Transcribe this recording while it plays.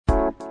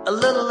A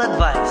little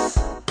advice.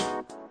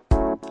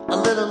 A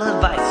little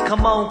advice.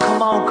 Come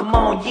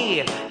on,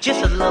 yeah.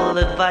 Just a little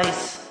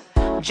advice.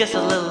 Just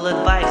a little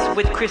advice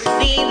with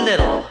Christine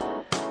Little.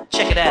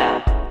 Check it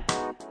out.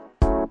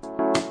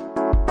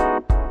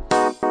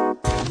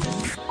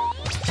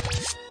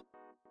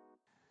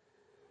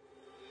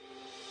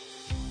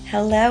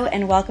 Hello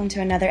and welcome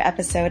to another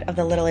episode of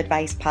the Little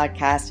Advice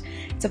Podcast.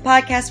 It's a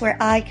podcast where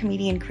I,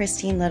 comedian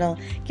Christine Little,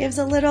 gives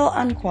a little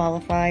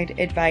unqualified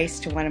advice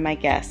to one of my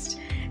guests.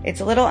 It's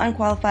a little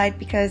unqualified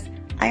because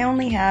I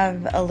only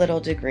have a little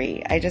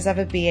degree. I just have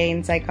a BA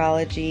in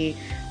psychology,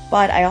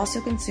 but I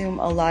also consume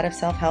a lot of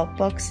self-help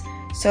books,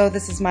 so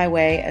this is my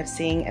way of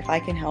seeing if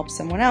I can help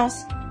someone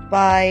else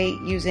by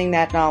using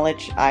that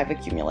knowledge I've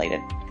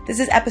accumulated. This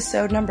is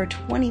episode number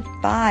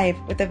 25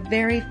 with a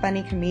very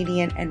funny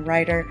comedian and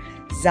writer,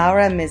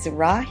 Zara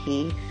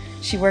Mizrahi.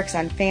 She works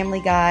on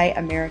Family Guy,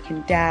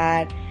 American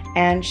Dad,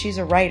 and she's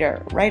a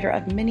writer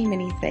of many,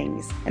 many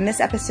things. In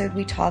this episode,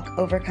 we talk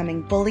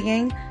overcoming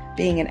bullying,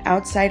 being an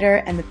outsider,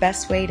 and the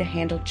best way to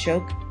handle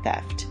joke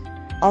theft.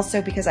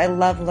 Also, because I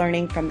love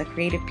learning from the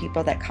creative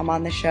people that come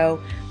on the show,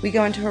 we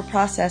go into her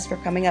process for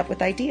coming up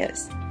with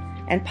ideas.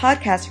 And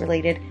podcast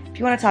related, if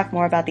you want to talk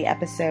more about the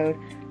episode,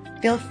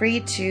 feel free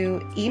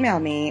to email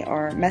me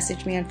or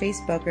message me on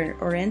Facebook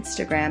or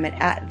Instagram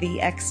at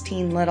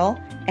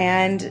 @thexteenlittle.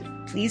 And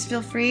please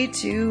feel free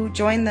to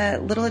join the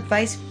Little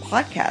Advice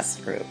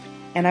podcast group.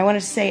 And I wanted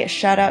to say a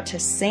shout out to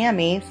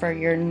Sammy for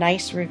your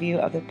nice review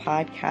of the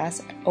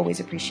podcast. I always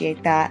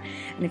appreciate that.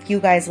 And if you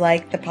guys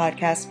like the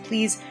podcast,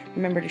 please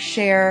remember to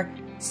share,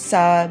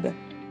 sub,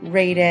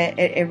 rate it.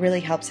 It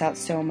really helps out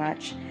so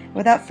much.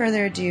 Without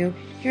further ado,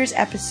 here's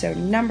episode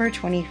number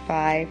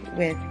 25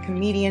 with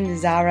comedian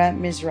Zara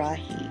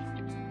Mizrahi.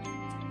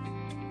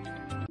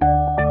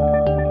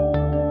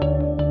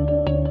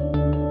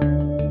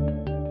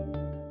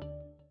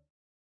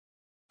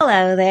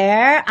 Hello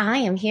there. I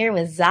am here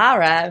with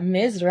Zara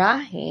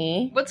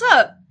Mizrahi. What's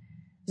up?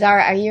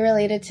 Zara, are you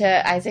related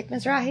to Isaac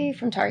Mizrahi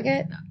from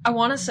Target? I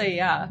want to say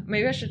yeah.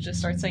 Maybe I should just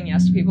start saying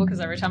yes to people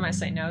because every time I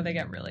say no, they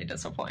get really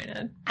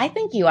disappointed. I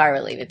think you are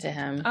related to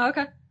him. Oh,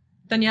 okay.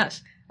 Then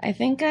yes. I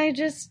think I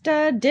just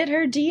did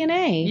her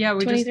DNA. Yeah,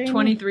 we just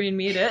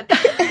 23andMe'd it.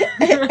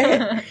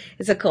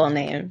 It's a cool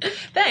name.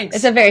 Thanks.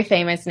 It's a very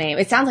famous name.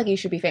 It sounds like you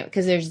should be famous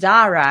because there's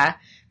Zara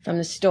from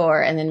the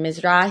store and then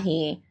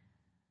Mizrahi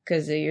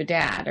because of your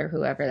dad or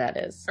whoever that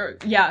is.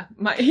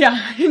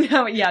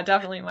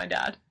 Definitely my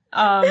dad.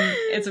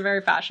 It's a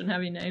very fashion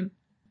heavy name.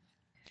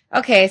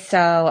 Okay,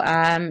 so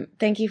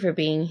thank you for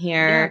being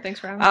here. Yeah, thanks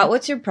for having me.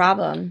 What's your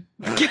problem?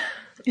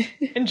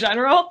 In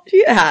general?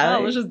 Yeah.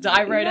 Let's just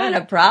dive right in.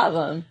 Not a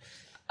problem.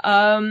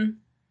 I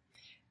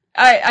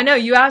know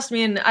you asked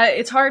me, and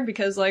it's hard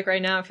because like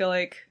right now I feel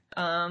like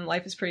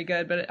life is pretty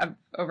good, but I've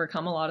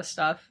overcome a lot of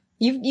stuff.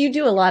 You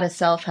do a lot of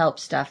self-help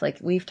stuff. Like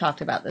we've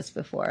talked about this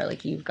before.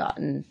 Like you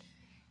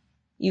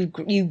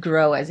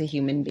grow as a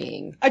human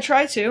being. I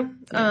try to.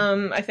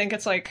 Yeah. I think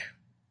it's like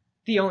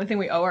the only thing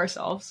we owe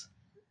ourselves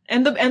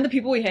and the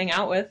people we hang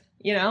out with,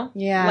 you know?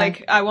 Yeah.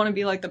 Like I want to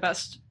be like the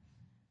best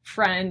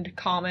friend,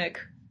 comic,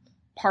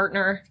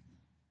 partner,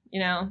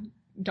 you know,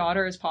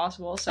 daughter as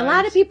possible. So a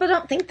lot of people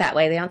don't think that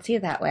way. They don't see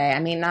it that way.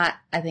 I mean, not,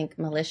 I think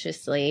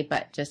maliciously,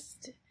 but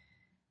just,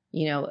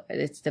 you know,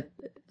 it's the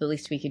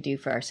least we could do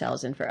for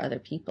ourselves and for other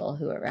people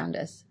who are around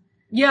us.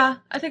 Yeah,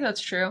 I think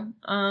that's true.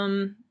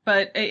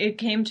 But it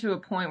came to a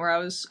point where I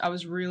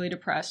was really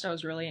depressed. I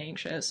was really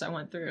anxious. I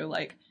went through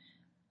like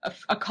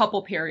a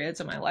couple periods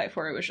of my life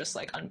where it was just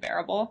like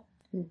unbearable.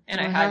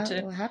 And I had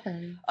to. What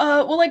happened?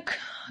 Well, like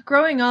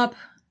growing up,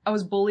 I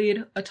was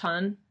bullied a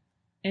ton.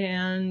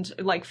 And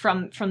like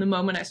from the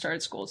moment I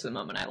started school to the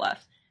moment I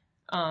left,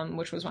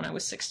 which was when I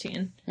was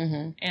 16.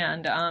 Mm-hmm.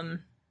 And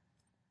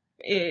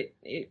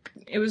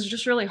it was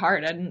just really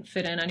hard. I didn't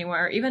fit in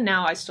anywhere. Even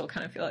now, I still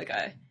kind of feel like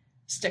I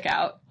stick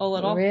out a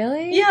little.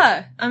 Really?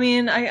 Yeah. I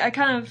mean,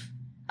 I've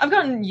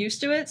gotten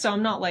used to it, so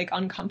I'm not like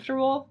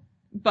uncomfortable,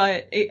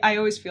 but I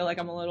always feel like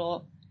I'm a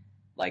little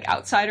like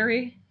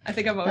outsidery. I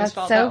think I've always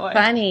felt that way. That's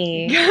so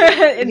funny.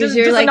 It does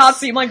like, not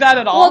seem like that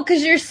at all. Well,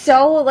 because you're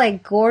so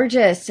like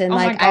gorgeous and oh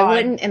like I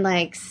wouldn't, and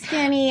like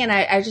skinny, and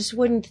I just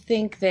wouldn't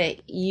think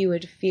that you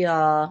would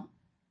feel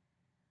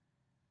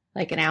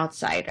like an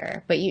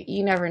outsider. But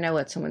you never know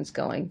what someone's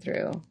going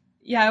through.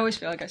 Yeah, I always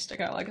feel like I stick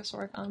out like a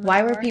sore thumb.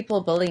 Why were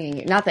people bullying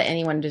you? Not that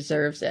anyone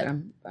deserves it.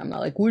 I'm not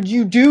like, what'd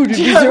you do to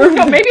deserve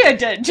it? Maybe I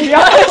did, to be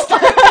honest.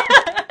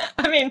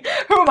 I mean,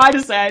 who am I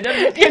to say I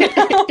didn't, you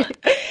know?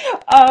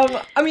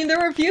 I mean, there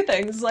were a few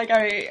things. Like,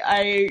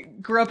 I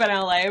grew up in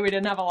LA. We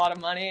didn't have a lot of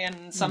money,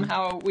 and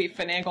somehow we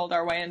finagled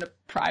our way into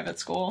private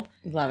school.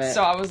 Love it.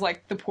 So I was,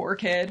 like, the poor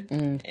kid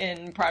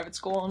in private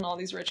school, and all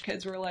these rich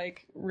kids were,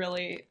 like,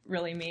 really,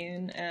 really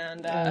mean.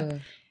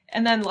 And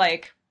then,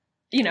 like,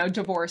 you know,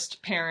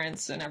 divorced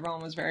parents, and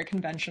everyone was very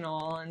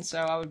conventional, and so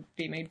I would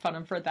be made fun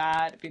of for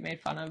that, be made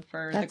fun of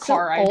for the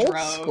car I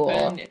drove. School.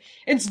 And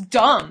it's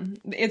dumb.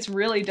 It's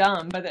really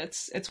dumb, but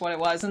it's what it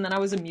was. And then I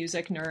was a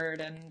music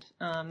nerd, and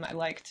I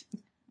liked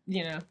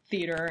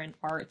theater and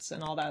arts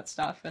and all that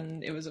stuff.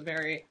 And it was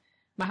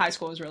my high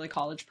school was really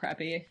college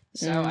preppy.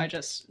 So I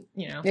just,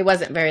 It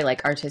wasn't very,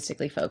 like,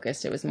 artistically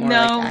focused. It was more,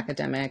 like,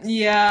 academics.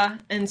 Yeah.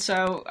 And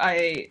so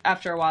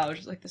after a while, I was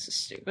just like, this is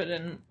stupid.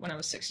 And when I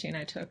was 16,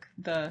 I took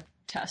the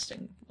test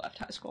and left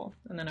high school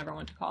and then never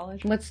went to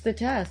college. What's the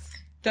test?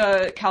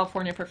 The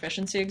California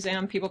proficiency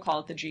exam. People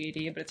call it the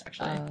GED, but it's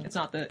actually, it's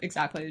not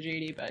exactly the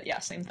GED, but yeah,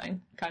 same thing.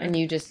 Kind of. And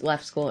you just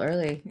left school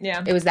early.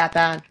 Yeah. It was that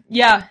bad?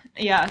 Yeah.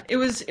 It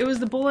was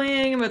the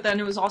bullying, but then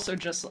it was also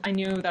just, I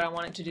knew that I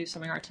wanted to do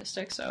something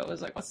artistic, so it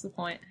was like, what's the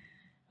point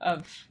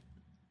of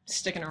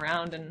sticking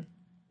around and,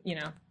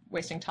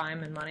 wasting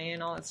time and money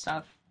and all that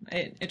stuff.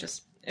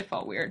 It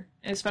felt weird,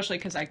 and especially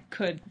because I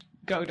could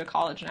go to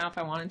college now if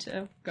I wanted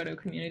to, go to a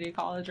community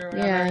college or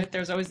whatever. Yeah.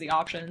 There's always the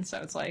option,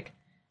 so it's like,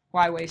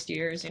 why waste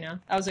years,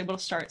 I was able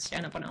to start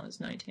stand-up when I was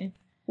 19.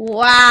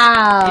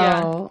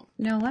 Wow.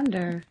 Yeah. No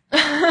wonder.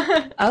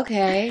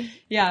 Okay.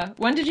 Yeah.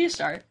 When did you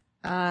start?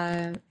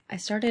 I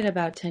started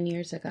about 10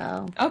 years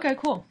ago. Okay,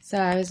 cool. So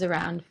I was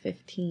around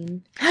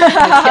 15.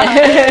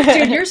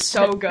 Dude, you're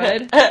so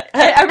good.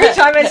 Every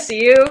time I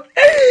see you...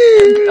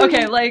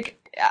 Okay, like,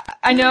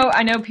 I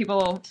know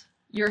people...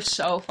 You're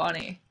so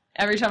funny.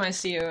 Every time I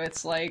see you,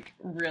 it's, like,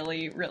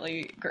 really,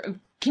 really...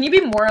 Can you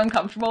be more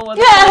uncomfortable with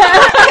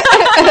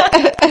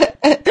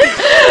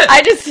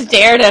I just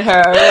stared at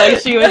her like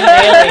she was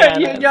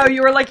alien.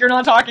 You were like, you're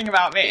not talking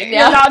about me.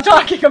 Yeah. You're not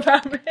talking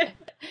about me.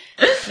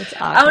 It's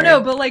awkward. I don't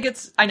know, but like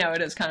I know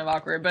it is kind of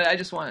awkward, but I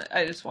just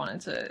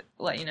wanted to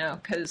let you know,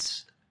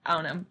 because I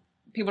don't know,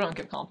 people don't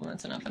give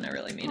compliments enough, and I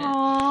really mean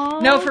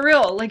Aww. it. No, for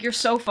real, like, you're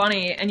so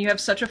funny, and you have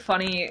such a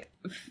funny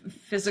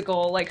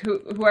physical, like,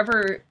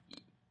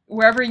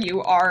 wherever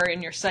you are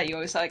in your set, you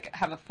always like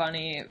have a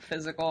funny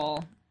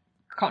physical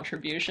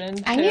contribution.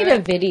 I need a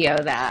video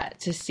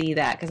to see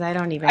that, because I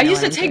don't even know. I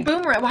used to take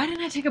boomerang. Why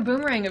didn't I take a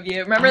boomerang of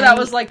you? Remember that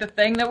was like the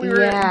thing that we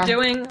were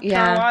doing for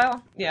a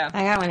while? Yeah.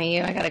 I got one of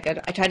you. I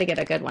tried to get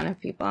a good one of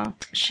people.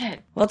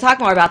 Shit. We'll talk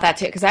more about that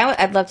too, because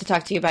I'd love to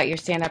talk to you about your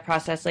stand-up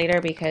process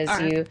later, because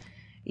you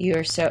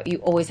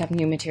always have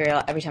new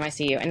material every time I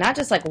see you, and not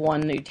just like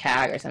one new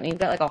tag or something. You've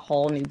got like a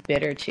whole new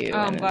bit or two. Oh,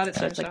 I'm glad it's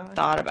like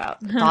thought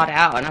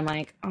out, and I'm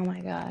like, oh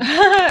my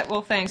god.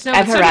 Well, thanks. No,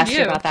 I've harassed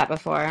you about that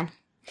before.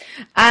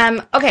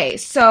 Okay,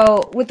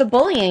 so with the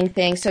bullying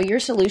thing, so your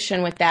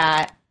solution with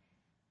that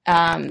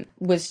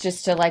was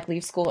just to like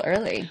leave school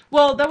early.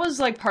 Well, that was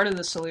like part of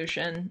the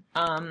solution.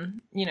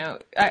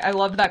 I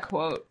love that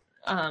quote.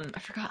 I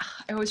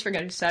always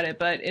forget who said it,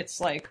 but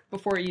it's like,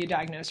 before you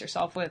diagnose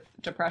yourself with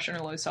depression or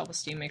low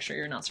self-esteem, make sure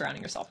you're not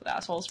surrounding yourself with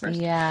assholes first.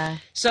 Yeah.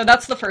 So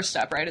that's the first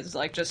step, right? Is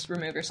like, just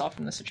remove yourself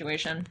from the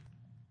situation.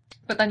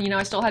 But then,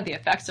 I still had the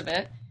effects of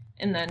it.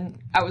 And then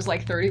I was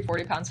like 30,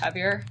 40 pounds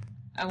heavier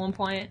at one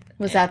point.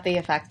 Was that the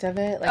effect of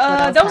it? Like,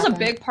 that was a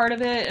big part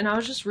of it. And I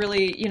was just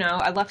really,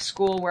 I left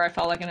school where I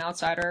felt like an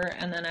outsider.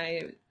 And then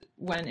I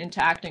went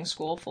into acting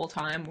school full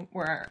time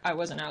where I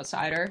was an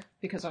outsider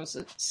because I was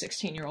a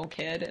 16-year-old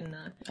kid. And,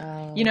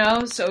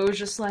 so it was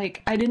just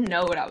like, I didn't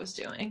know what I was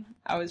doing.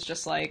 I was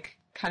just like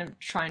kind of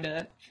trying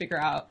to figure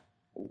out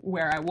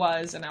where I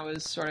was. And I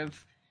was sort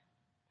of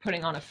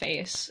putting on a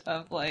face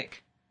of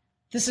like,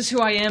 this is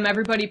who I am.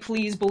 Everybody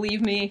please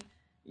believe me.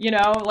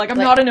 I'm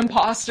not an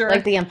imposter.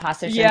 Like the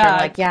imposter syndrome. Yeah.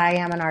 Like, yeah, I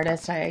am an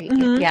artist.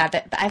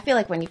 I feel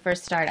like when you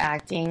first start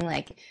acting,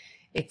 like,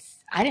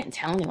 I didn't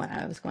tell anyone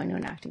I was going to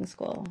an acting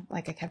school.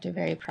 Like, I kept it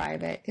very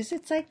private. Because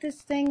it's like this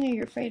thing where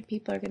you're afraid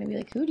people are going to be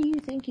like, who do you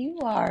think you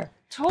are?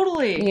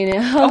 Totally.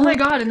 Oh my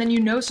God. And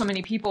then so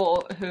many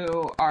people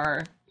who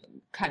are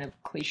kind of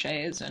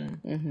cliches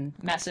and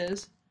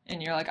messes.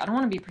 And you're like, I don't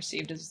want to be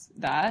perceived as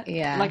that.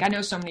 Yeah. Like, I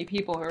know so many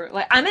people who are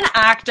like, I'm an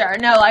actor.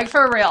 No, like,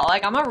 for real.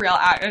 Like, I'm a real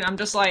actor. And I'm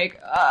just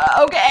like,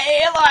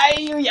 okay, why are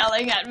you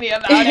yelling at me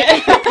about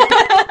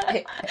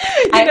it?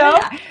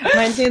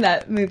 I'm seeing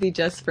that movie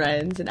Just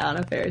Friends, and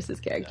Anna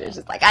Faris's character is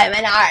just like, I'm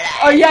an artist.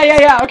 Oh,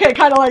 yeah. Okay,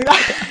 kind of like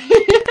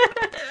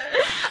that.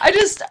 I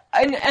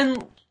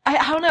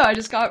don't know. I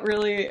just got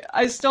really,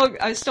 I still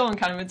am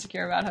kind of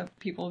insecure about how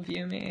people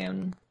view me,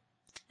 and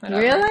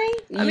whatever.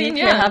 Really? You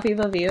care how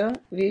people view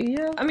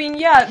you? I mean,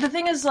 yeah. The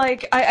thing is,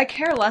 like, I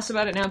care less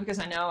about it now because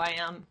I know I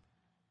am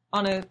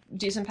on a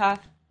decent path.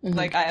 Mm-hmm.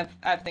 Like, I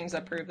have things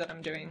that prove that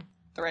I'm doing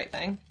the right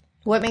thing.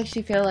 What makes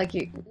you feel like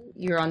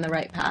you're on the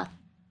right path?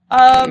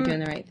 You're doing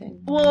the right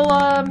thing.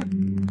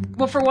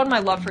 Well, for one, my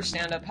love for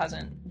stand-up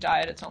hasn't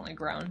died. It's only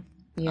grown.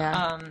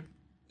 Yeah.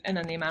 And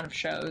then the amount of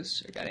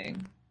shows are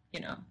getting,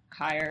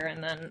 higher.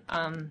 And then,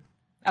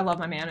 I love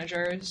my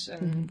managers,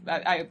 and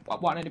I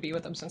wanted to be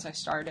with them since I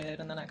started,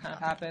 and then that kind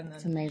of happened.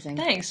 It's amazing.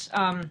 Thanks.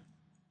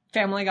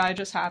 Family Guy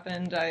just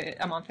happened.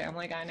 I'm on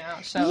Family Guy now.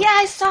 So yeah,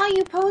 I saw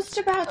you post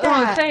about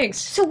that. Oh, thanks.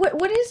 So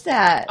what is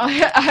that?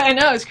 I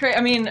know, it's crazy.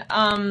 I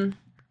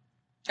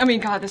mean,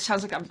 God, this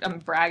sounds like I'm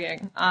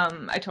bragging.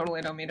 I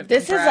totally don't mean to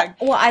brag.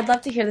 Well, I'd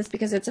love to hear this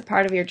because it's a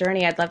part of your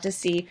journey. I'd love to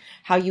see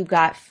how you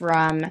got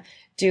from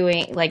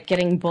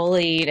getting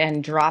bullied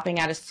and dropping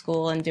out of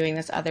school and doing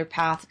this other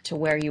path to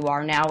where you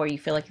are now, where you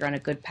feel like you're on a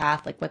good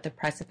path, like what the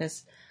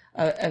precipice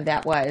of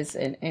that was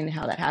and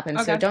how that happened.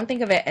 Okay. So don't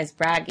think of it as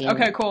bragging.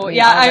 Okay, cool. I mean,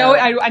 Yeah,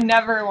 although, I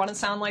never want to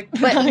sound like...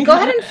 But go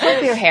ahead and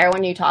flip your hair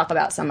when you talk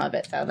about some of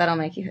it, though. That'll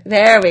make you...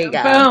 There we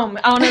go. Boom.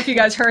 I don't know if you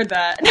guys heard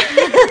that.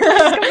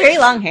 Very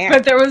long hair.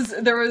 But there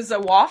was a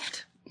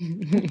waft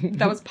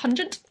that was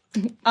pungent.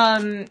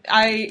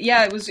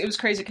 It was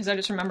crazy because I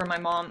just remember my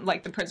mom,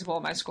 like the principal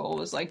of my school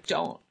was like,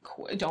 don't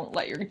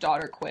let your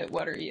daughter quit.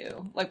 What are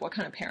you? Like, what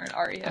kind of parent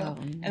are you? Oh, no.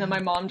 And then my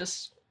mom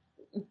just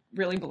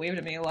really believed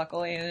in me,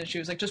 luckily, and she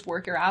was like, just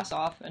work your ass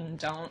off and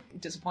don't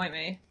disappoint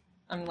me.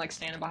 I'm like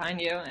standing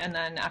behind you. And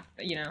then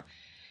after,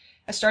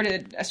 I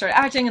started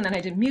acting, and then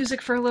I did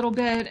music for a little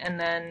bit, and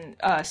then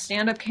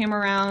stand-up came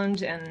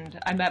around, and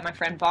I met my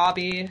friend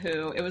Bobby,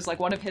 who, it was like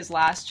one of his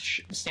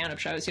last stand-up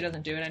shows. He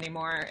doesn't do it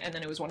anymore, and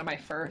then it was one of my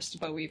first,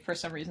 but we, for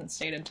some reason,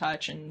 stayed in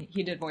touch, and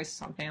he did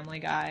voices on Family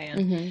Guy,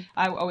 and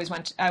I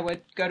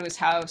would go to his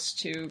house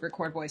to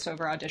record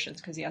voiceover auditions,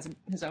 because he has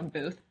his own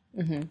booth.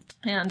 Mm-hmm.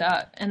 And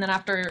then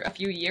after a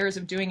few years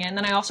of doing it, and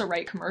then I also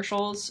write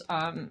commercials.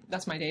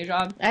 That's my day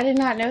job. I did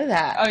not know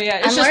that. Oh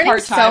yeah, I'm just learning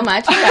part-time. so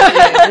much about you.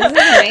 This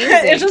is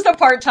amazing. It's just a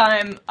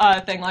part-time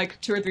thing,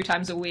 like 2 or 3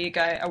 times a week.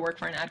 I work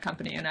for an ad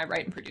company and I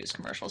write and produce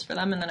commercials for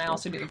them, and then I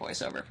also do the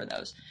voiceover for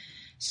those.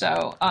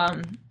 So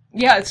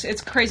yeah,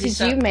 it's crazy.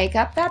 Did you make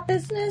up that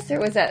business, or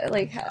was that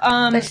like?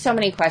 There's so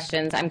many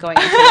questions. I'm going.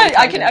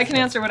 I can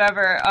answer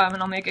whatever,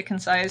 and I'll make it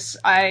concise.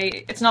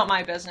 It's not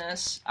my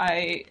business.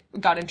 I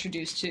got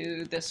introduced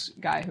to this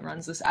guy who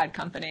runs this ad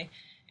company,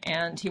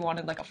 and he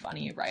wanted like a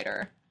funny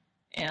writer,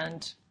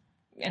 and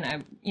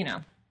I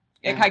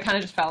I kind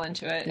of just fell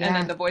into it, and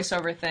then the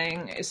voiceover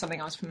thing is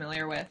something I was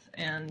familiar with,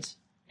 and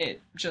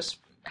it just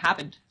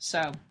happened.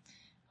 So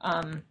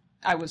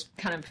I was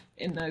kind of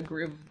in the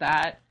groove of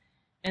that.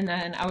 And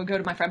then I would go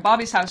to my friend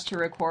Bobby's house to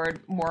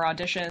record more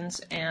auditions,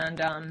 and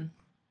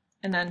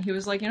then he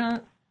was like,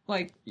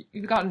 like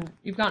you've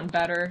gotten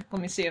better.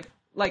 Let me see if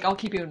I'll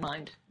keep you in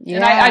mind.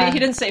 Yeah. And he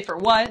didn't say for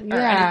what. Or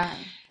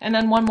anything. And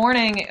then one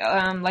morning,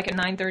 like at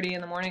 9:30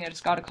 in the morning, I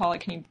just got a call.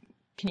 Like, can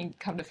you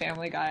come to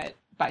Family Guy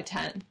by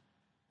 10?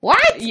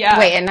 What? Yeah.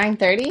 Wait, at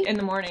 9:30 in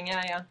the morning?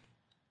 Yeah.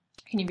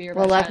 Can you be here?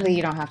 Well, by luckily 10?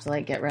 you don't have to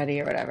like get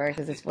ready or whatever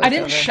because it's voiceover. I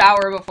didn't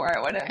shower before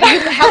I went in.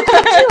 How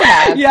could you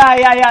have?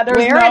 Yeah. There's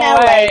Where no in LA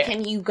way.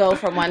 can you go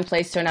from one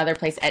place to another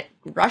place at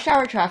rush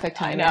hour traffic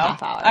time in a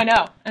half hour? I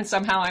know. And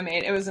somehow I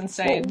made it was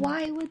insane. Well,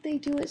 why would they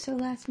do it so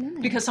last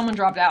minute? Because someone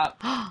dropped out.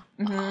 Oh,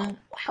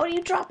 how do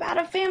you drop out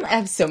of family? I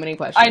have so many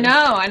questions. I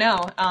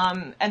know.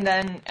 And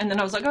then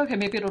I was like, okay,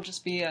 maybe it'll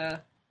just be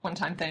a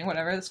one-time thing,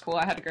 whatever. That's cool.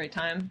 I had a great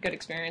time, good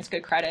experience,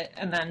 good credit.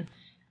 And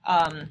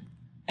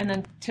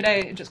then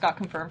today it just got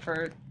confirmed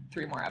for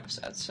 3 more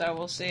episodes. So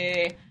we'll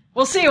see.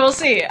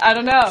 I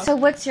don't know. So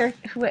what's your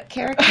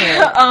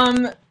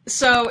character?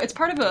 So it's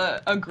part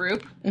of a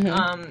group.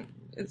 Mm-hmm.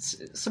 It's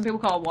some people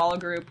call it Walla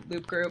Group,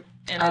 Loop Group,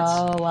 and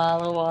it's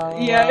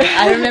Walla. Yeah.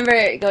 I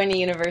remember going to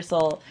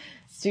Universal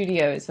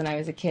Studios when I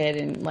was a kid,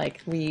 and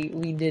like we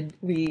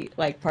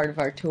part of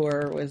our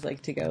tour was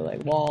like to go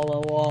like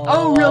Walla.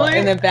 Oh, really?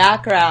 In the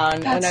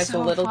background when I was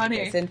so a little funny.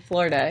 kid in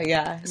Florida.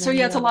 Yeah. So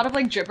yeah, it's a lot of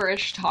like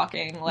gibberish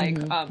talking, like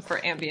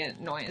for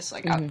ambient noise,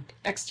 like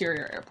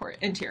exterior airport,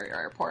 interior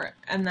airport,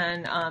 and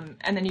then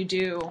you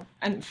do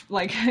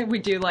we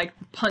do like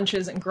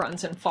punches and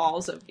grunts and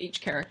falls of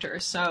each character.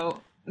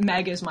 So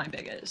Meg is my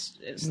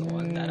biggest, is the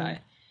one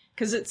that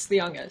because it's the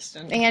youngest.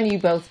 And you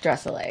both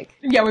dress alike.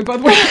 Yeah, we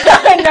both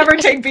I never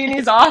take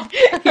beanies off.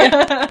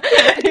 Yeah.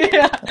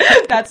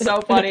 That's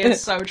so funny.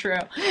 It's so true.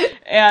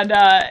 And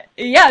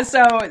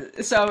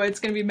so it's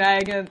gonna be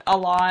Meg a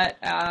lot,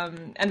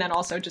 and then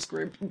also just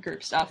group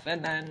stuff,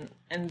 and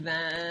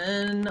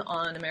then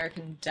on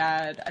American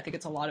Dad, I think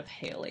it's a lot of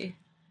Haley.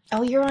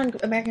 Oh, you're on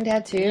American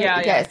Dad too?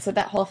 Yeah. So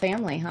that whole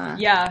family, huh?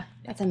 Yeah.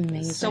 That's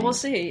amazing. So we'll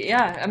see.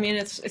 Yeah. I mean,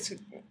 it's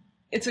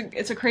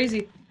a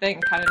crazy thing.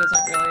 Kind of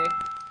doesn't really.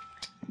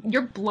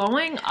 You're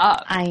blowing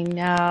up. I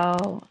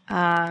know.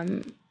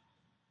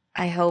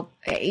 I hope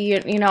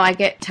I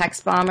get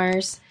text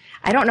bombers.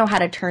 I don't know how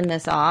to turn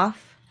this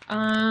off.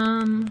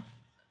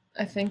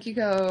 I think you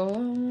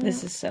go.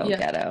 This is so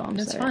ghetto.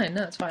 It's fine.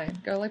 No, it's fine.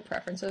 Go like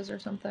preferences or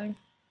something.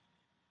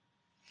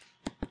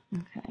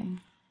 Okay.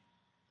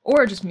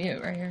 Or just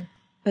mute right here.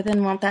 But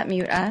then won't that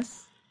mute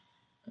us?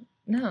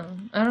 No,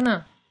 I don't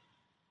know.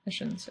 I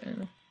shouldn't say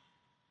anything.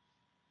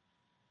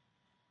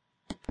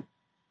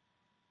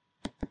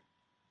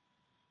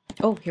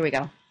 Oh, here we go.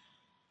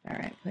 All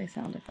right, play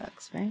sound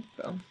effects, right?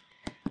 Boom.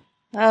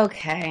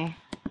 Okay.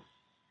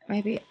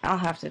 Maybe I'll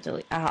have to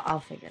delete.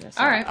 I'll figure this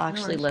out. All right, I'll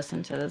actually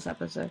listen to this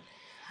episode.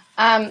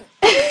 That's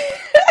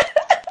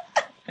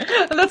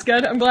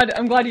good. I'm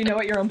glad you know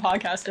what your own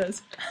podcast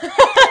is.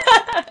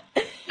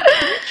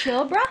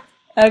 Chill, bro.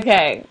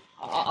 Okay.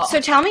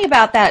 So tell me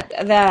about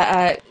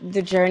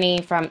the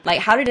journey from,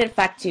 like, how did it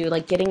affect you,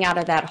 like, getting out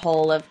of that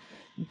hole of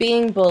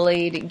being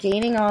bullied,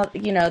 gaining all,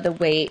 the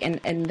weight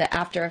and the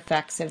after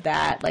effects of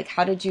that? Like,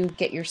 how did you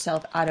get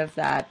yourself out of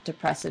that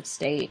depressive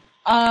state?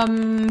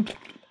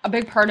 A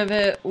big part of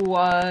it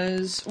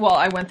was, well,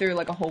 I went through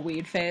like a whole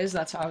weed phase.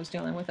 That's how I was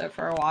dealing with it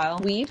for a while.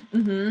 Weed?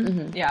 Mm-hmm.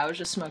 Mm-hmm. Yeah, I was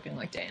just smoking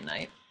like day and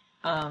night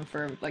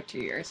for like 2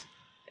 years.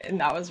 And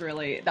that was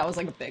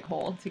like a big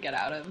hole to get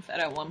out of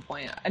at one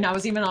point. And I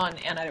was even on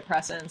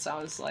antidepressants.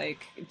 I was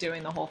like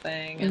doing the whole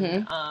thing.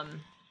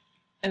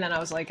 And then I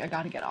was like, I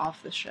got to get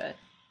off this shit.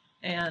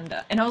 And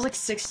I was like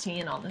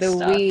 16 on this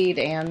stuff. The weed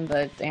and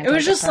the antidepressant. It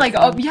was just like,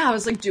 oh yeah, I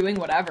was like doing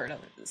whatever to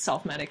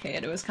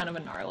self-medicate. It was kind of a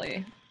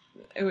gnarly.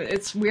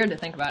 It's weird to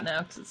think about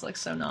now because it's like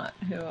so not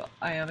who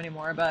I am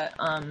anymore. But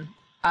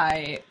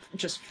I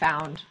just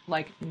found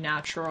like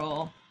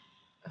natural,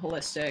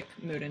 holistic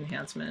mood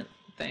enhancement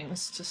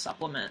things to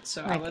supplement.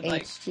 So like I would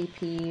like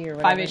HTP or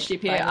whatever.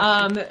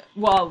 5-HTP.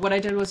 Well, what I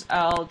did was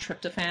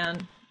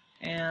L-tryptophan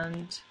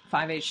and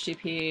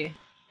 5-HTP,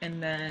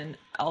 and then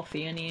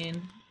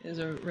L-theanine is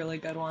a really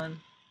good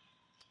one.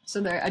 So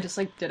there, I just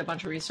like did a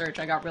bunch of research.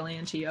 I got really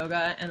into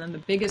yoga, and then the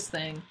biggest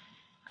thing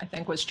I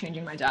think was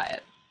changing my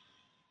diet.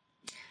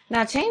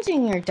 Now,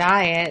 changing your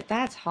diet,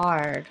 that's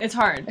hard. It's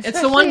hard. Especially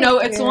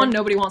It's the one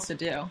nobody wants to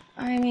do.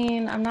 I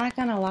mean, I'm not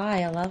gonna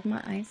lie. I love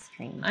my ice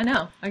cream. I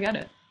know. I get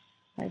it.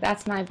 Like,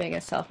 that's my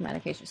biggest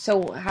self-medication.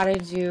 So how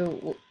did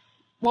you...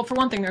 Well, for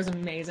one thing, there's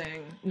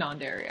amazing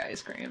non-dairy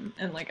ice cream.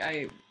 And, like,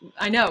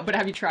 I know, but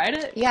have you tried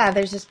it? Yeah,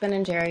 there's just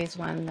Ben & Jerry's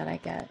one that I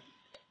get.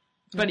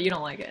 But you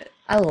don't like it?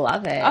 I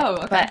love it. Oh,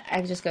 okay. But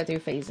I just go through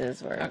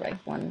phases where, like,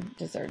 one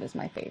dessert is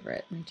my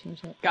favorite, and I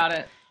change it. Got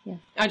it. Yeah.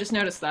 I just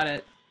noticed that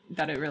it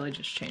really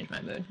just changed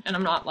my mood. And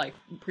I'm not, like,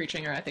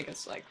 preaching, or I think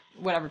it's, like,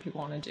 whatever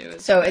people want to do.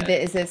 So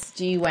is this,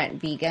 you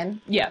went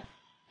vegan? Yeah.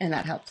 And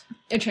that helped?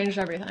 It changed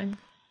everything.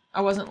 I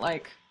wasn't,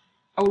 like,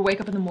 I would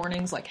wake up in the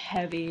mornings, like,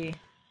 heavy.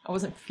 I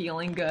wasn't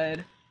feeling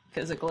good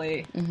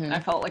physically. Mm-hmm. I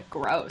felt, like,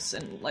 gross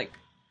and, like,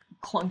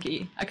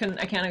 clunky. I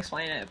can't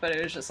explain it, but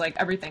it was just, like,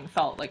 everything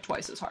felt, like,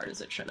 twice as hard as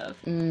it should have.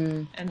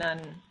 And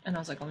I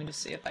was like, let me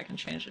just see if I can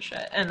change the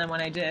shit. And then when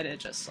I did, it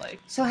just,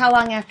 like... So how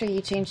long after you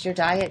changed your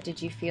diet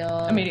did you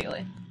feel...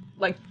 Immediately.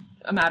 Like,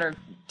 a matter of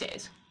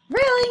days.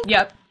 Really?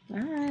 Yep. All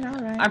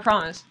right. I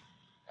promise.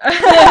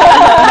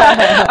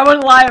 I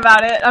wouldn't lie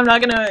about it. I'm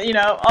not gonna,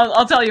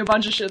 I'll tell you a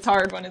bunch of shit's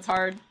hard when it's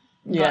hard.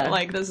 Yeah. But,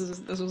 like, this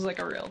was, like,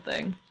 a real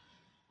thing.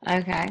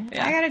 Okay.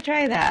 Yeah. I gotta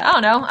try that. I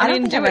don't know. I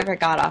don't think I've ever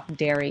got off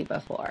dairy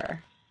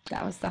before.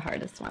 That was the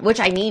hardest one. Which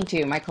I need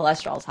to. My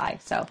cholesterol's high,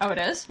 so. Oh, it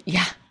is?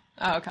 Yeah.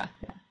 Oh, okay.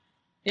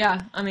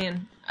 Yeah, I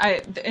mean,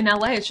 in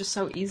LA, it's just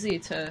so easy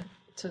to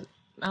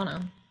I don't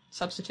know,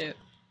 substitute.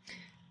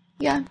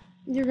 Yeah,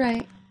 you're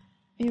right.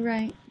 You're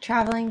right.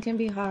 Traveling can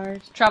be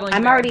hard.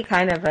 I'm already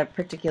kind of a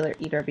particular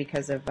eater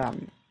because of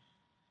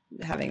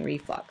having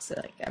reflux. So,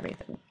 like,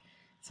 everything.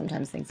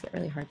 Sometimes things get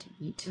really hard to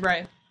eat.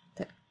 Right.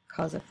 That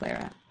cause a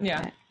flare-up.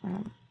 Yeah.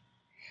 But,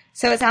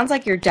 so it sounds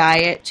like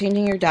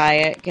changing your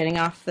diet, getting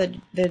off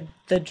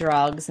the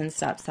drugs and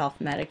stop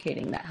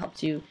self-medicating, that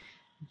helped you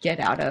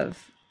get out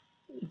of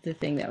the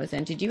thing that was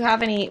in. Did you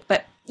have any,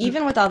 but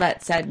even with all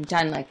that said and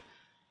done, like,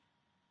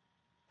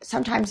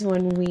 sometimes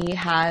when we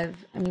have,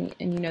 I mean,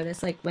 and you know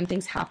this, like, when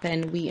things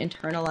happen, we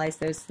internalize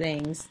those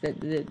things,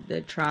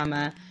 the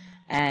trauma,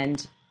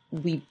 and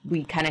we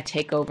kind of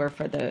take over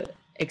for the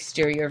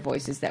exterior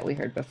voices that we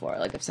heard before.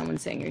 Like, if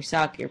someone's saying you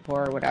suck, you're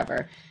poor, or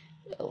whatever,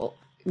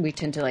 we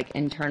tend to, like,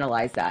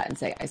 internalize that and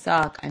say, I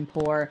suck, I'm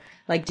poor.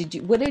 Like,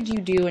 what did you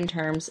do in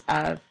terms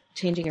of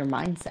changing your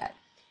mindset?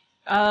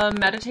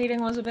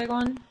 Meditating was a big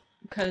one,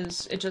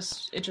 because it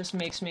just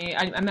makes me,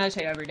 I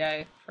meditate every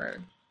day for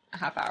a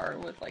half hour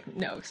with, like,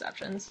 no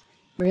exceptions.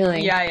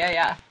 Really?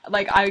 Yeah.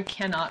 Like, I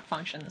cannot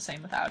function the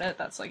same without it.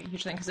 That's, like, a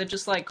huge thing, because it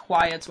just, like,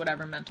 quiets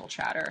whatever mental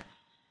chatter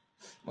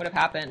would have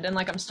happened. And,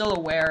 like, I'm still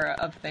aware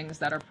of things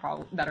that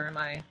are in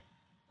my,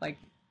 like,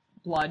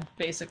 blood,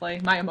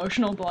 basically. My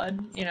emotional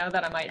blood,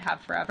 that I might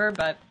have forever.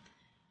 But,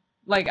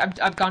 like,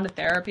 I've gone to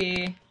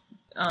therapy.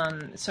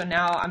 So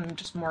now I'm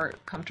just more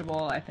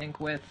comfortable, I think,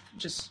 with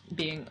just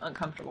being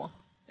uncomfortable,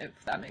 if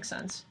that makes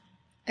sense.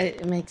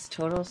 It makes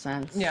total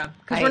sense. Yeah,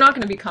 because we're not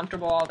going to be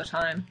comfortable all the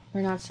time.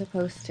 We're not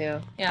supposed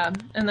to. Yeah,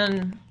 and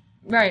then,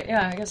 right,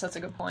 yeah, I guess that's a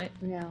good point.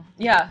 Yeah.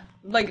 Yeah,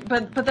 like,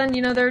 but then,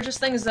 there are just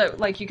things that,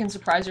 like, you can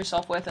surprise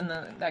yourself with, and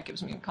then that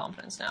gives me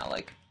confidence now.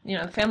 Like,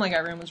 the Family Guy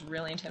room was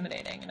really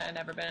intimidating, and I'd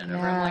never been in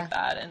a room like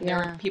that, and there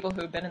were people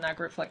who had been in that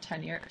group for, like,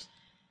 10 years.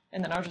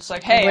 And then I was just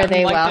like, hey, I'm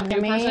like welcoming, the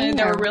new person.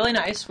 They were really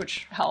nice,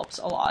 which helps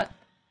a lot.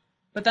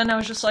 But then I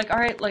was just like, all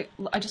right, like,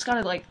 I just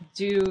gotta, like,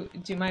 do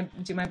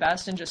my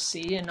best and just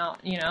see, and not,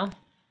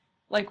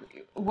 like,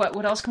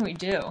 what else can we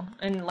do?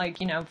 And, like,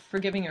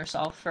 forgiving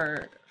yourself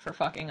for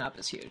fucking up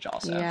is huge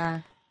also.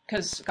 Yeah.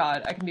 Because,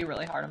 God, I can be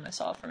really hard on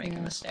myself for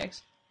making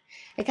mistakes.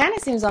 It kind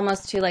of seems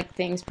almost too like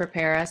things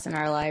prepare us in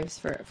our lives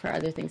for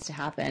other things to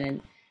happen.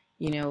 And,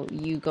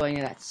 you going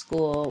to that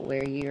school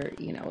where you're,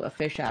 a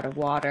fish out of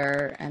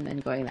water, and then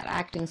going to that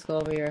acting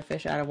school where you're a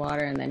fish out of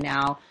water, and then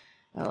now,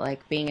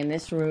 like, being in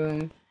this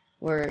room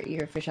where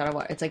you're a fish out of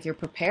water. It's like you're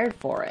prepared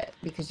for it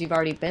because you've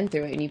already been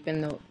through it, and you've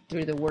been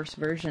through the worst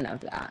version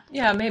of that.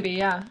 Yeah, maybe,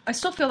 yeah. I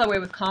still feel that way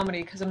with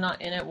comedy because I'm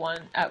not in it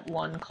at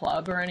one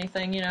club or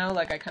anything,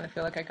 Like, I kind of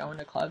feel like I go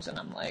into clubs and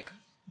I'm, like,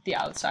 the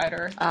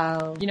outsider.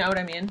 Oh. You know what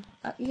I mean?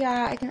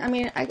 Yeah, I can. I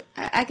mean,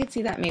 I could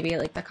see that maybe at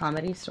like the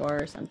Comedy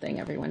Store or something.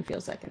 Everyone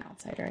feels like an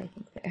outsider.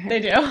 I think they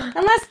do,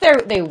 unless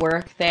they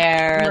work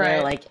there, or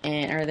they're like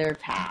in, or they're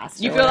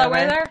past. You feel that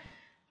way there?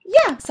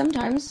 Yeah,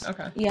 sometimes.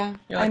 Okay. Yeah.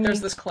 You're like, there's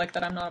this clique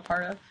that I'm not a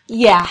part of.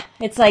 Yeah,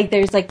 it's like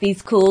there's like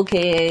these cool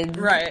kids,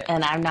 right?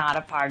 And I'm not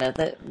a part of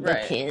the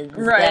kids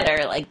right. that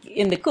are like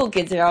in the cool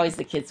kids. They're always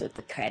the kids with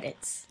the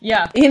credits.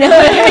 Yeah, you know,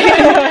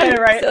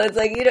 right. So it's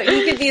like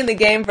you could be in the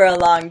game for a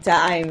long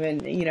time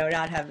and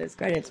not have those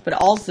credits, but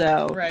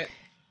also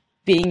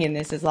being in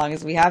this as long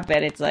as we have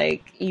been, it's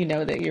like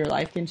that your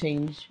life can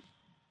change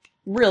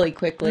really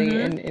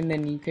quickly, and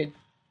then you could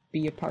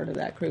be a part of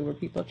that crew where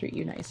people treat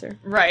you nicer.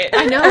 Right.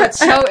 I know,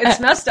 it's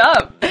messed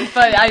up, but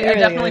I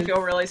definitely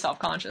feel really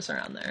self-conscious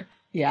around there.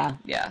 Yeah.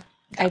 Yeah.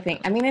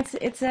 Definitely. I mean,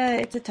 it's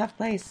a tough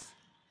place.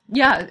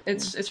 Yeah,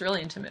 it's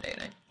really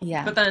intimidating.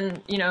 Yeah. But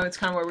then, it's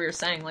kind of what we were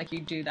saying, like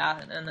you do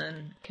that and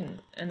then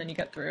you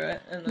get through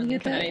it, and then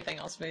can anything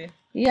else be?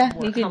 Yeah.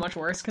 How much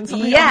worse can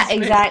something else be? Yeah,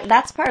 exactly.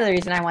 That's part of the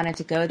reason I wanted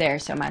to go there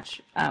so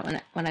much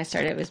when I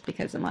started, was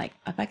because I'm like,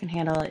 if I can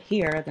handle it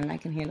here, then I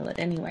can handle it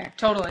anywhere.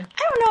 Totally.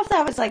 I don't know if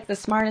that was like the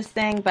smartest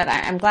thing, but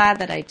I'm glad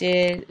that I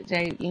did.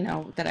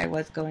 That I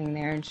was going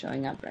there and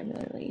showing up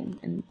regularly,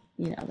 and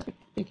like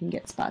we can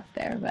get spots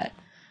there, but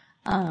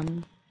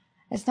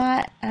it's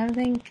not. I don't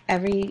think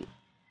every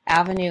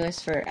avenue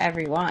is for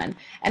everyone.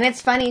 And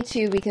it's funny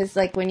too, because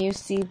like when you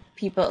see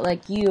people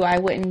like you, I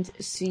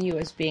wouldn't see you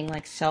as being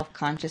like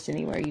self-conscious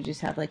anywhere. You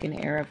just have like an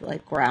air of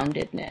like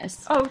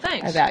groundedness. Oh,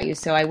 thanks. About you.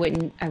 So I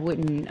wouldn't well,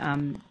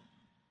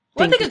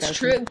 I think it's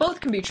true. Both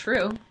can be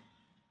true.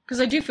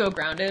 Because I do feel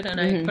grounded,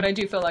 and but I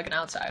do feel like an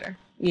outsider.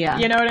 Yeah.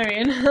 You know what I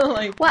mean?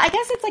 Like, well, I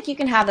guess it's like you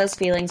can have those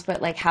feelings,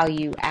 but like how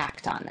you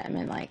act on them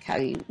and like how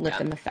you let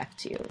them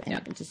affect you. And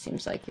it just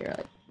seems like you're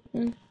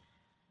like,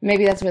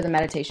 maybe that's where the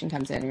meditation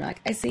comes in. You're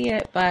like, I see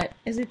it, but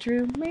is it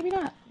true? Maybe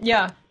not.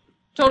 Yeah,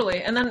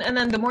 totally. And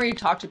then the more you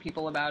talk to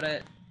people about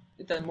it,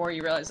 the more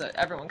you realize that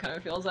everyone kind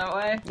of feels that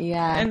way.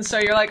 Yeah. And so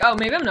you're like, oh,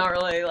 maybe I'm not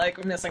really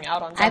like missing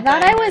out on something. I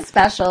thought I was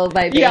special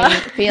by being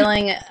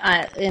feeling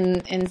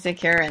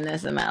insecure in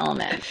this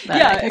element.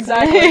 Yeah,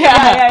 exactly.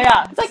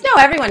 Yeah. It's like,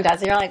 no, everyone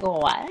does it. You're like,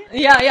 well, what?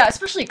 Yeah,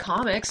 especially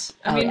comics.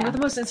 I mean, we're the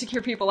most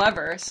insecure people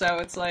ever. So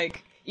it's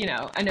like,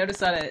 I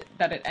noticed that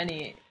at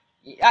any...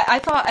 I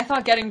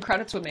thought getting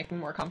credits would make me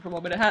more comfortable,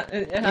 but it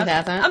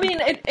hasn't. I mean,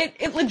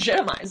 it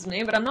legitimized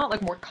me, but I'm not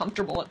like more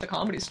comfortable at the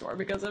Comedy Store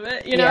because of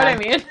it. You know what I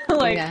mean?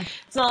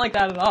 It's not like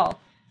that at all.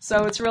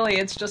 So it's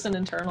just an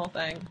internal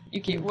thing. You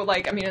keep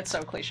it's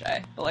so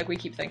cliche, but like we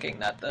keep thinking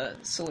that the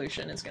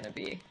solution is going to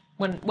be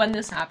when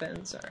this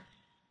happens or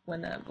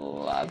when that blah,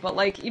 blah, blah. But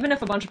like even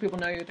if a bunch of people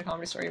know you at the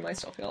Comedy Store, you might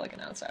still feel like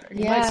an outsider.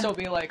 You might still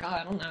be like, oh,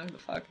 I don't know who the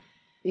fuck.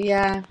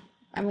 Yeah.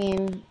 I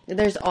mean,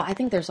 I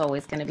think there's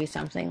always going to be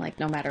something, like,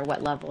 no matter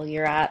what level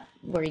you're at,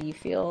 where you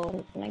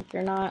feel like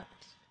you're not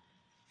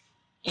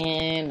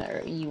in,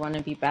 or you want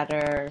to be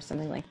better, or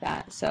something like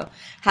that. So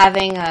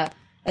having a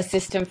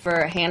system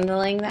for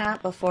handling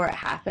that before it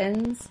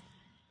happens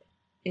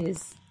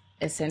is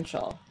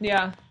essential.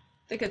 Yeah, I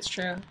think it's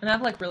true. And I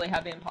have, like, really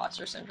heavy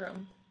imposter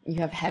syndrome.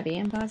 You have heavy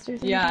imposter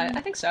syndrome? Yeah, I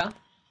think so.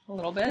 A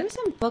little bit. There was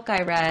some book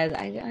I read.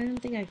 I don't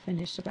think I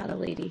finished, about a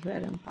lady who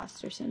had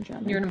imposter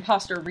syndrome. You're an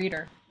imposter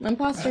reader.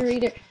 Imposter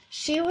reader.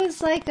 She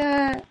was like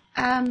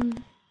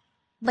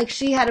like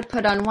she had to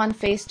put on one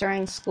face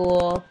during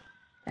school,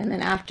 and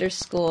then after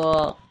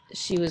school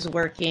she was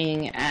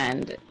working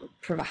and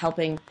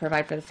helping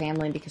provide for the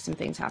family because some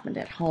things happened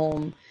at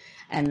home.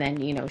 And then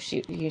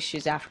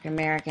she's African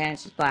American,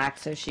 she's black,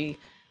 so she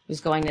was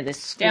going to this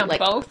school,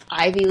 both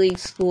Ivy League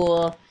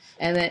school.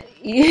 And then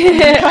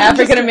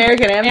African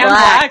American and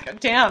black.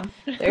 Damn.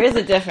 There is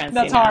a difference.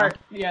 That's hard.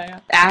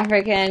 Yeah.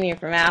 African, you're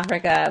from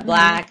Africa.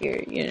 Black,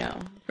 you're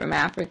from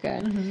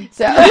Africa. Mm-hmm.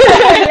 So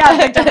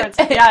big difference.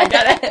 Yeah, I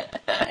get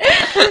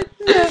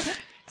it.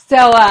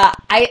 So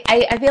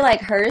I feel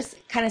like hers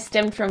kind of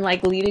stemmed from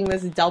like leading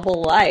this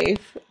double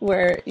life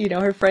where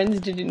her friends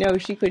didn't know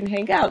she couldn't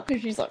hang out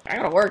because she's like, I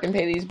gotta work and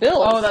pay these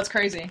bills. Oh, that's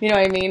crazy. You know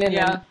what I mean? And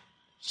then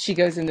she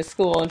goes into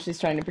school and she's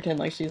trying to pretend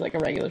like she's like a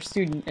regular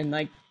student and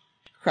like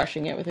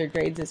crushing it with her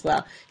grades as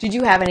well. Did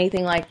you have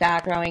anything like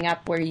that growing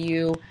up where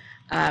you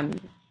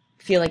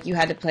feel like you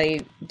had to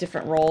play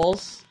different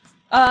roles?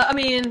 I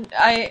mean,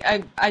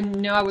 I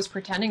know I was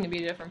pretending to be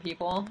different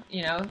people,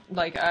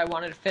 like I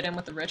wanted to fit in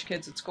with the rich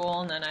kids at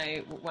school, and then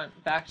I went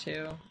back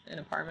to an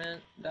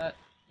apartment that,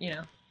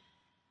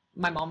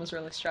 my mom was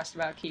really stressed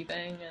about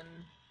keeping. And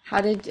how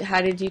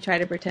did you try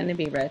to pretend to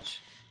be rich?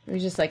 It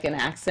was just like an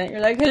accent. You're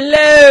like,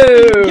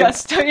 hello.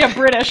 Yes,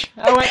 British.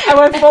 I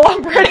went full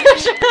on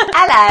British.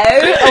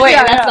 Hello. Oh wait,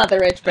 that's not the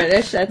rich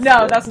British.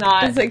 That's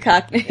not. It's a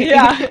Cockney.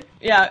 Yeah.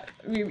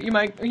 You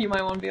might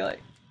want to be like,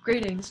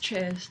 greetings,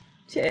 cheers.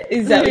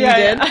 Is that what you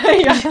did?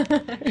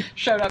 Yeah.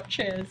 Showed up,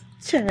 cheers.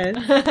 Cheers.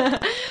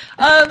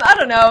 I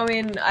don't know. I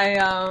mean,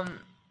 I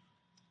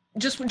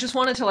just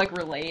wanted to like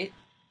relate,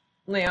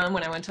 Leon,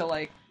 when I went to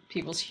like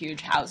people's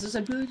huge houses.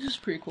 I'd be like, this is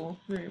pretty cool.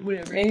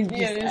 Whatever. And you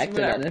just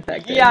acted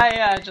unaffected.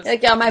 Yeah. Just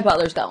like, yeah, my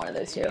butler's got one of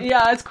those too.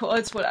 Yeah, it's cool.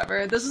 It's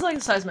whatever. This is like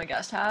the size my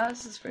guest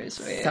house. It's pretty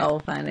sweet. So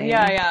funny.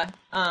 Yeah.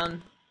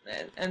 And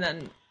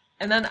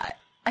then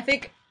I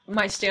think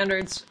my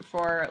standards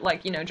for,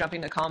 like, you know,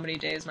 jumping to comedy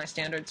days, my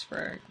standards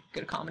for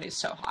good comedy is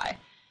so high.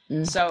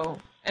 So,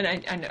 and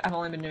I've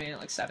only been doing it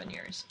like 7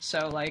 years.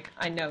 So, like,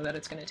 I know that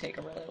it's going to take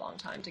a really long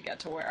time to get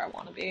to where I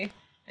want to be.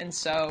 And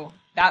so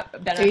then I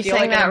feel like. Are you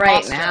saying that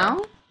right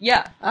now?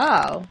 Yeah.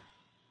 Oh.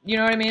 You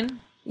know what I mean?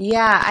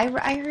 Yeah,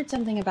 I heard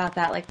something about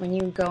that. Like, when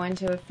you go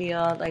into a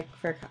field, like,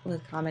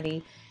 with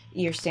comedy,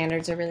 your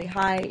standards are really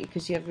high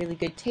because you have really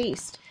good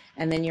taste.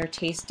 And then your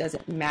taste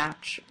doesn't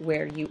match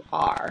where you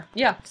are.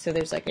 Yeah. So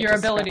there's like your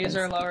abilities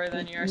are lower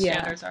than your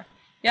standards are.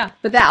 Yeah.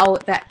 But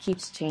that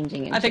keeps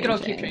changing. I think it'll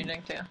keep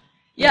changing too.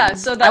 Yeah.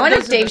 So that, I wonder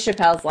if Dave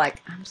Chappelle's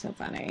like, I'm so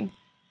funny.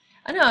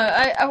 I know.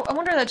 I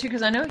wonder that too,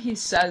 because I know he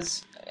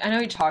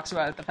talks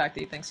about the fact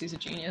that he thinks he's a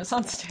genius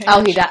on stage.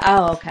 Oh, he does.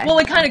 Oh, okay. Well,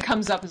 it kind of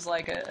comes up as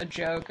like a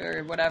joke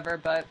or whatever,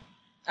 but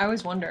I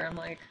always wonder. I'm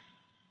like,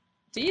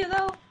 do you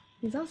though?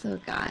 He's also a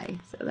guy,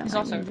 so that he's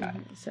also a guy.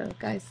 So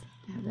guys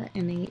have that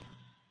innate.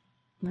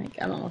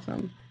 Like, I don't know if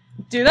I'm...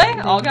 Do they?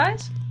 All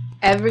guys?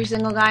 Every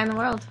single guy in the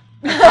world.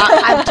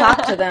 I've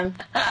talked to them.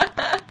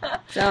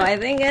 So I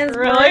think it's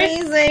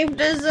pretty safe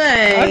to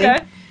say. Okay.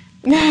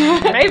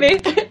 Maybe.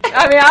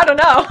 I mean, I don't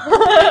know.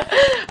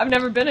 I've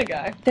never been a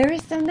guy. There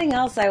was something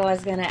else I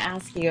was going to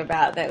ask you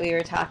about that we were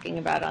talking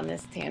about on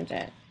this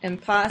tangent.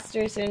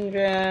 Imposter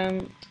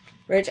syndrome.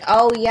 Rich.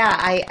 Oh, yeah,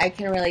 I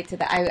can relate to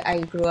that.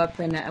 I grew up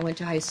I went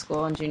to high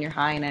school and junior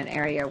high in an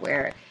area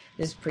where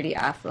is pretty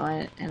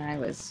affluent, and I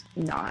was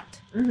not.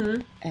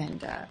 Mm-hmm.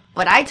 And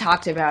but I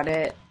talked about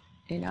it.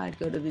 You know, I'd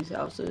go to these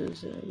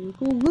houses.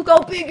 Look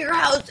how big your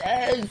house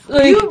is.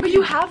 Like, but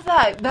you have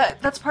that.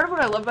 That's part of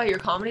what I love about your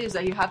comedy is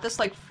that you have this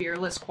like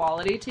fearless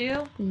quality to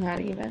you.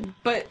 Not even.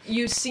 But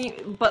you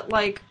seem. But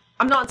like,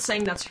 I'm not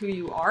saying that's who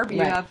you are. But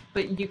right.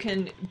 But you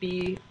can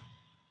be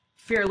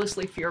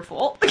fearlessly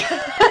fearful.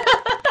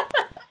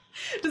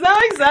 Does that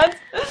make sense?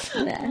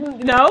 Nah.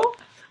 No.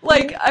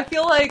 Like, I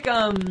feel like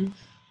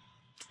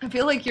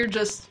you're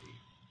just,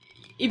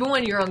 even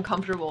when you're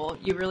uncomfortable,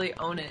 you really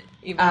own it.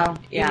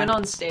 Even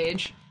on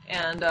stage,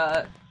 and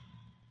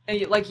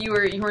like you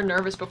were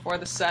nervous before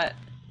the set.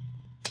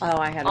 Oh,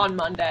 I had on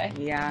Monday.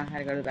 Yeah, I had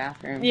to go to the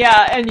bathroom.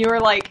 Yeah, and you were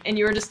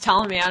just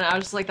telling me, and I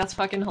was just like, that's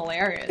fucking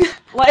hilarious.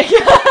 like,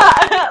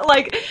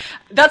 like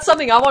that's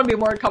something I want to be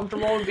more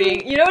comfortable with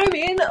being. You know what I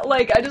mean?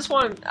 Like, I just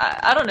want.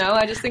 I don't know.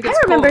 I just think it's. I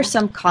remember cool.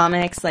 some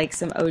comics, like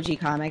some OG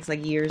comics,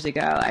 like years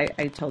ago.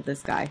 I told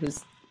this guy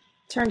who's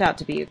turned out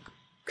to be a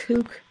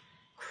kook,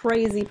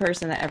 crazy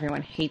person that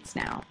everyone hates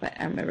now. But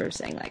I remember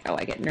saying like, "Oh,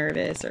 I get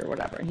nervous" or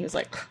whatever, and he was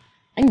like,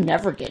 "I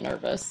never get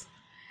nervous."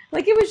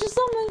 Like, it was just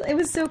almost, it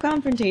was so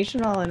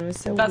confrontational and it was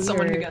so That's weird.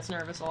 Someone who gets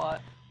nervous a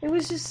lot. It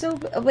was just so,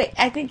 wait,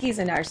 I think he's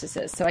a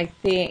narcissist, so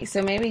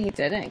maybe he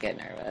didn't get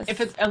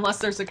nervous. Unless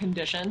there's a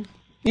condition.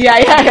 Yeah.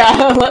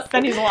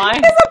 Then he's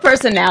lying. It's a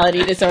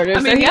personality disorder, I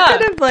mean, so yeah.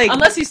 Could have, like...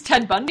 Unless he's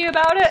Ted Bundy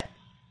about it.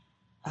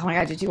 Oh my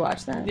god, did you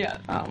watch that? Yeah.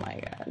 Oh my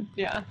god.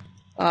 Yeah.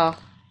 Oh,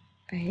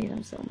 I hate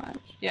him so much.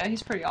 Yeah,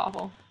 he's pretty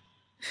awful.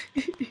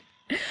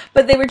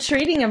 But they were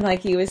treating him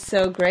like he was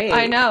so great.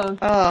 I know.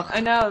 Oh, I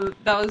know.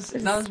 That was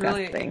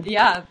really,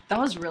 yeah, that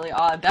was really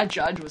odd. That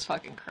judge was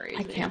fucking crazy.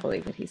 I can't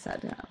believe that he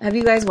said no. Have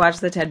you guys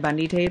watched the Ted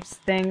Bundy tapes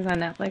things on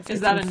Netflix?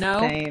 Is that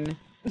insane.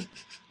 A no?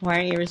 Why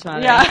aren't you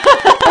responding? Yeah.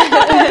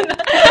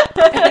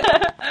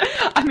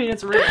 I mean,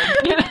 it's rude.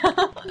 You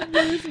know?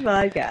 This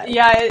podcast.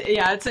 Yeah.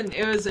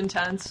 It was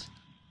intense.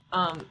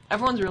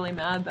 Everyone's really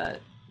mad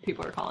that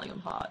people are calling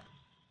him hot.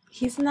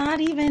 He's not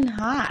even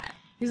hot.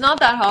 He's not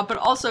that hot, but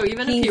also,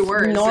 even if he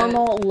were... He's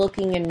normal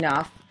looking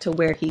enough to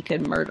where he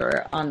could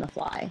murder on the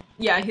fly.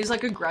 Yeah, he's,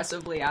 like,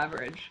 aggressively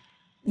average.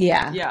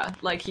 Yeah. Yeah,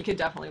 like, he could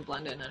definitely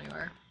blend in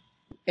anywhere.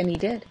 And he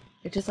did.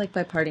 It's just, like,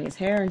 by parting his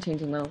hair and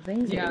changing little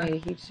things, yeah. It made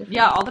a huge difference.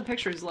 Yeah, all the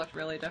pictures looked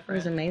really different. It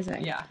was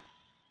amazing. Yeah.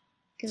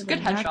 It's good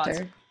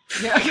headshots.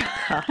 Yeah.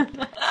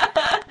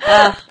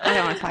 I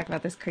don't want to talk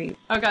about this creep.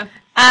 Okay.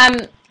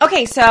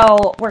 Okay,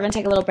 so we're going to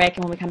take a little break,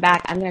 and when we come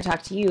back, I'm going to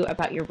talk to you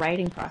about your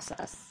writing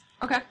process.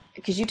 Okay.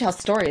 Because you tell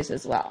stories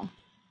as well.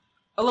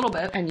 A little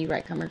bit. And you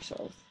write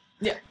commercials.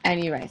 Yeah.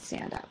 And you write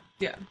stand-up.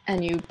 Yeah.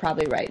 And you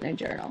probably write in a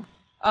journal.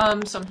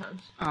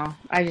 Sometimes. Oh,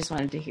 I just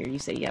wanted to hear you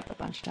say yep a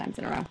bunch of times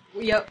in a row.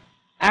 Yep.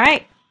 All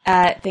right.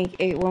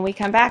 When we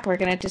come back, we're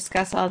going to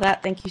discuss all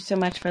that. Thank you so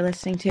much for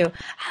listening to A Little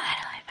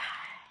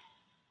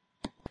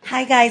Advice.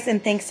 Hi, guys,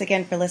 and thanks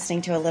again for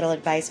listening to A Little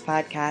Advice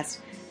podcast.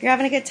 If you're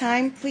having a good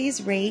time,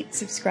 please rate,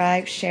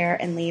 subscribe,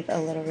 share, and leave a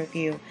little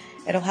review.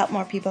 It'll help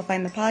more people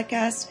find the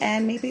podcast,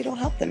 and maybe it'll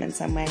help them in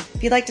some way.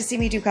 If you'd like to see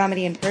me do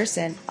comedy in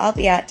person, I'll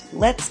be at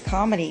Let's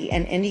Comedy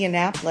in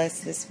Indianapolis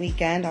this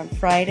weekend on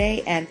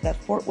Friday and the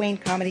Fort Wayne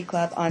Comedy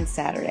Club on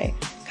Saturday.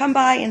 Come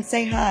by and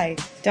say hi.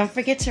 Don't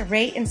forget to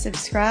rate and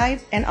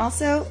subscribe. And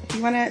also, if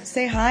you want to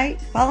say hi,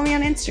 follow me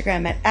on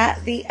Instagram at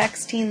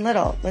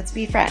 @TheXTeenLittle. Let's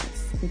be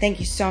friends. And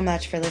thank you so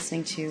much for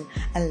listening to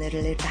A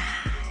Little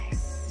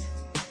Advice.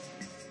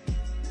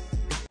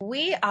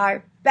 we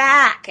are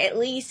back at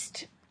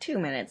least 2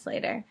 minutes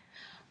later.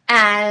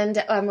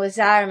 And with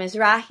Zara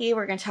Mizrahi,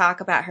 we're going to talk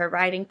about her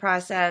writing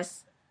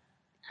process.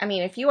 I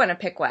mean, if you want to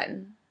pick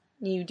one,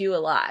 you do a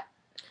lot.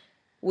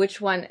 Which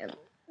one?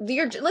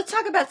 Let's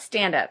talk about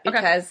stand-up,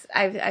 because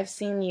I've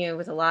seen you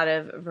with a lot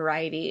of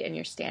variety in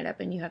your stand-up,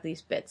 and you have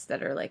these bits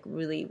that are like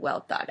really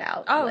well thought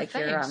out. Oh, like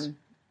thanks.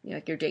 your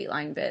like your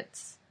Dateline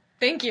bits.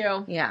 Thank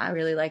you. Yeah, I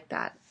really like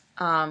that.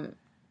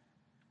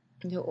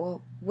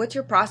 What's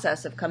your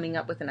process of coming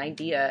up with an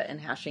idea and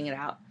hashing it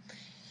out?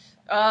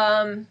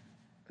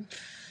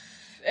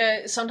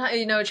 Sometimes,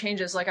 it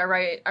changes. Like I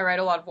write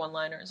a lot of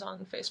one-liners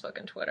on Facebook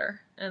and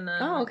Twitter, and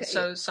then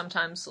so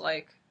sometimes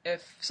like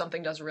if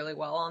something does really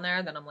well on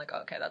there, then I'm like,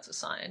 okay, that's a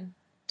sign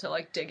to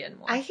like dig in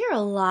more. I hear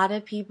a lot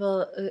of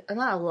people,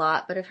 not a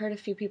lot, but I've heard a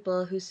few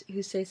people who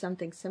say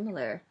something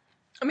similar.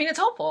 I mean, it's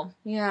helpful.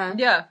 Yeah.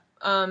 Yeah.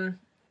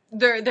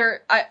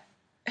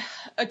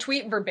 A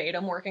tweet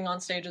verbatim working on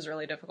stage is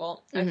really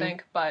difficult, I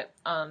think, but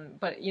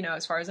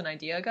as far as an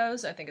idea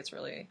goes, I think it's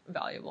really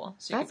valuable.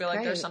 So you can feel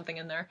like there's something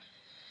in there.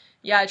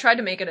 Yeah, I tried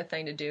to make it a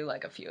thing to do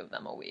like a few of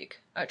them a week.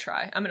 I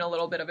try. I'm in a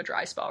little bit of a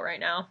dry spell right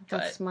now, but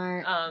that's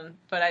smart.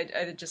 But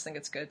I just think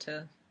it's good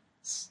to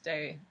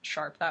stay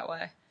sharp that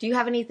way. Do you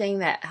have anything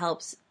that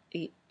helps,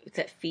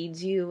 that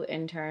feeds you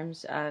in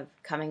terms of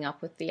coming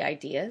up with the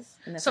ideas?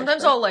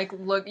 Sometimes I'll like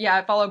look. Yeah,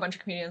 I follow a bunch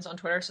of comedians on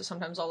Twitter, so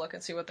sometimes I'll look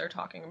and see what they're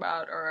talking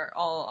about, or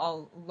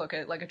I'll look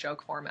at like a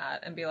joke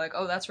format and be like,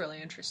 oh, that's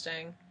really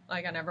interesting.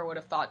 Like I never would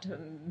have thought to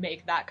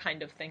make that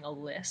kind of thing a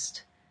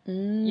list.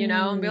 And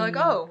be like,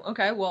 oh,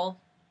 okay, well,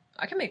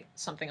 I can make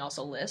something else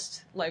a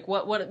list. Like,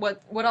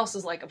 what else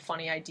is like a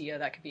funny idea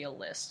that could be a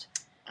list?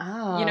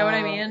 Oh, you know what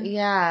I mean?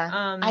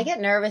 Yeah. I get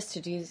nervous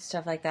to do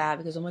stuff like that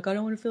because I'm like, I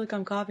don't want to feel like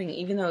I'm copying,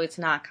 even though it's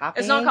not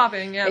copying. It's not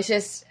copying. Yeah. It's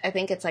just, I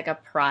think it's like a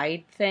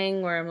pride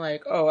thing where I'm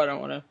like, oh, I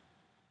don't want to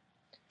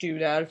do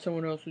that if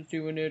someone else is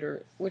doing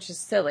it, which is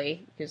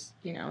silly because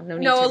no need.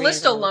 No, a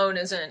list alone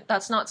isn't.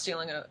 That's not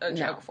stealing a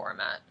joke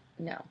format.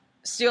 No.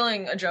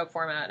 Stealing a joke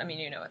format, I mean,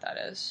 you know what that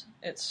is.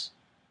 It's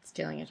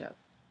stealing a joke.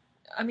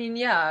 I mean,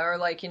 yeah, or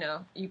like,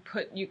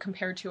 you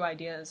compare two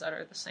ideas that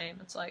are the same.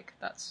 It's like,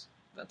 that's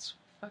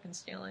fucking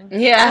stealing.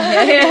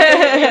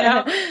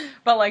 Yeah.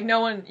 But like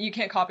you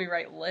can't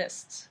copyright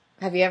lists.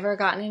 Have you ever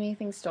gotten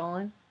anything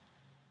stolen?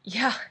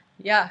 Yeah.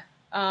 Yeah.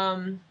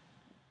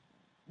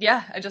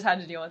 Yeah, I just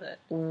had to deal with it.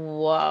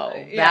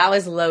 Whoa. That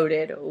was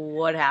loaded.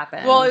 What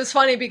happened? Well, it was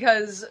funny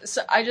because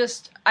I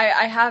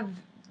have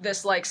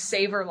this like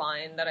savor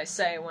line that I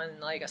say when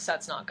like a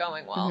set's not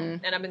going well,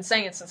 and I've been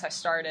saying it since I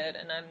started,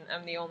 and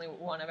I'm the only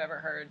one I've ever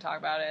heard talk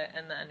about it.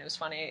 And then it was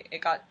funny.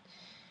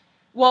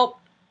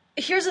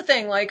 Here's the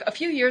thing. Like a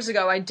few years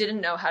ago, I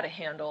didn't know how to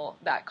handle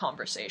that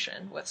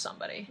conversation with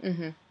somebody.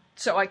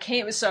 So I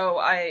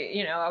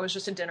was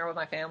just at dinner with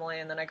my family,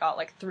 and then I got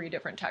like 3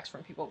 different texts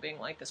from people being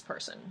like, "This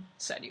person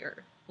said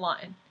your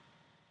line,"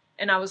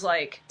 and I was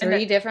like,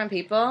 3 different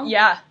people.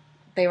 Yeah.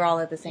 They were all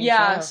at the same show.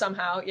 Yeah,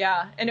 somehow,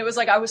 yeah. And it was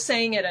like I was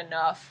saying it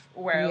enough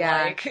where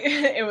like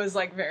it was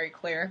like very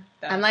clear.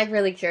 That... I'm like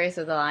really curious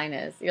what the line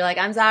is. You're like,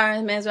 I'm Zara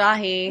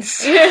Mizrahi.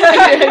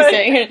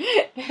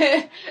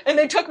 And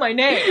they took my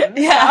name.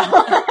 Yeah.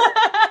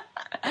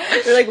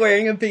 They're like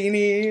wearing a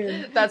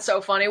beanie. That's so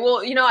funny.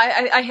 Well,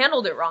 I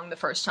handled it wrong the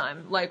first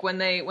time. Like when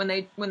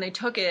they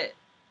took it,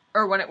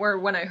 or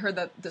when I heard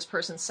that this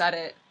person said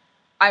it,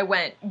 I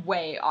went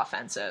way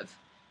offensive.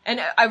 And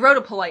I wrote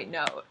a polite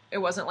note. It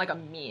wasn't like a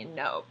mean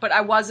note, but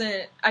I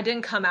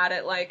didn't come at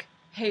it like,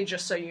 hey,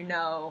 just so you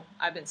know,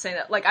 I've been saying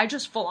that. Like, I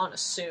just full on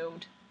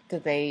assumed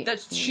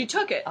that she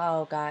took it.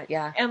 Oh, God,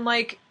 yeah. And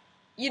like,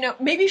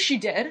 maybe she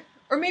did,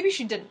 or maybe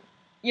she didn't.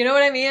 You know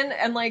what I mean?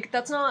 And like,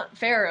 that's not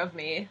fair of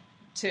me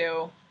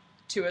to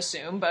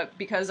assume, but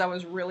because I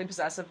was really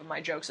possessive of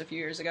my jokes a few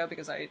years ago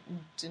because I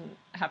didn't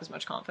have as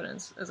much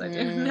confidence as I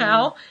do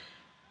now,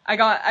 I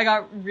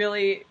got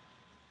really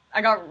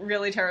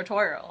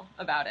territorial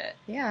about it.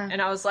 Yeah. And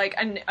I was like,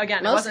 and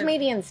again, most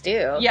comedians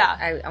do.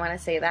 Yeah. I want to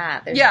say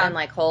that. There's been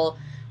like whole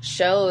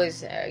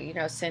shows,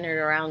 centered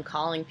around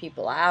calling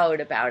people out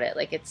about it.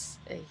 Like it's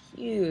a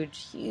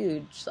huge,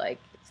 huge like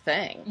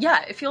thing.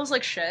 Yeah. It feels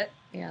like shit.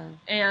 Yeah.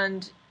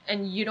 And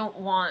you don't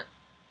want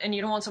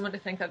someone to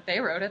think that they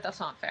wrote it. That's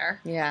not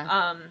fair.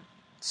 Yeah.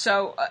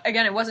 So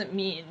again, it wasn't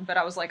mean, but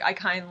I was like, I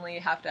kindly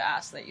have to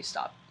ask that you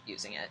stop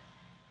using it,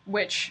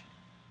 which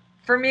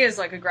for me is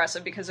like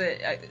aggressive because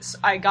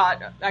I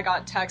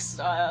got text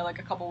like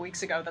a couple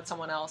weeks ago that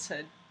someone else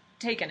had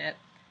taken it,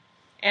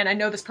 and I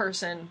know this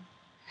person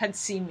had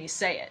seen me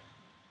say it.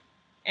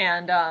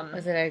 And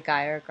was it a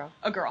guy or a girl?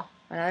 A girl.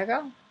 Another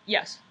girl?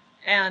 Yes.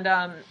 And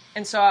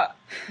so,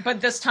 but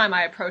this time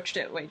I approached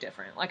it way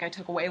different. Like I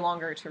took way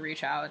longer to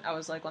reach out. I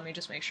was like, let me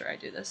just make sure I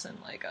do this in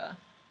like a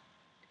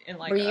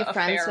Were you a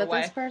friends fair with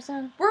way. This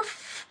person? We're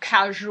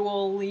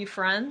casually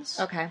friends.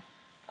 Okay.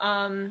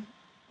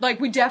 Like,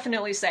 we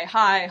definitely say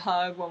hi,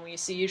 hug when we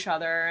see each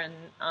other, and,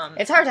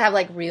 It's hard to have,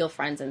 like, real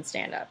friends in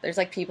stand-up. There's,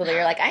 like, people that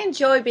you're like, I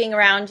enjoy being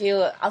around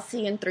you. I'll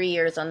see you in 3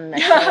 years on the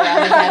next show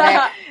around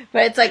together.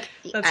 But it's like,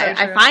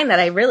 I find that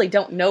I really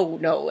don't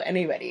know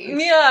anybody.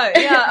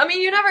 Yeah. I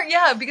mean, you never,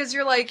 because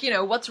you're like,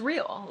 what's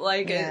real?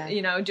 Like,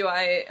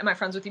 am I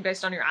friends with you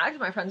based on your act?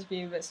 Am I friends with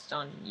you based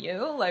on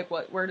you? Like,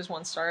 where does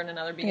one start and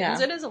another begins?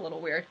 Yeah. It is a little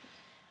weird.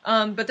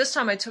 But this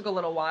time I took a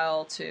little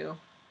while to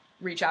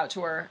reach out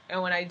to her,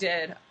 and when I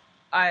did,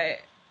 I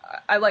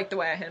liked the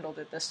way I handled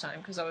it this time,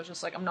 because I was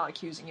just like, I'm not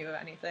accusing you of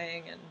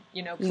anything, and,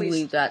 please...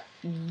 Leave that.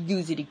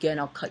 Use it again,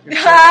 I'll cut your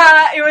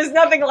It was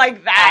nothing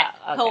like that.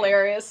 Okay.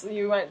 Hilarious.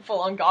 You went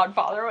full-on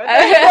Godfather with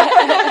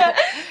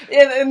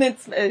it. And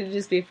it'd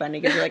just be funny,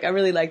 because you're like, I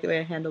really like the way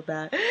I handled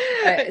that.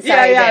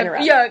 Sorry to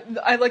interrupt. Yeah,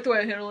 I like the way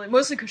I handled it,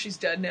 mostly because she's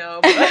dead now.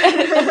 But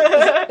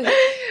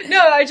no,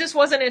 I just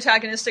wasn't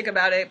antagonistic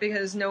about it,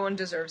 because no one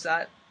deserves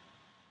that.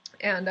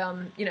 And,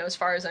 as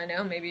far as I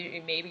know,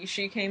 maybe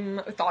she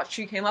thought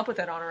she came up with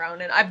it on her own.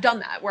 And I've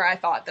done that, where I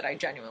thought that I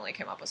genuinely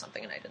came up with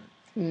something and I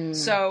didn't.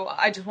 So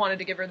I just wanted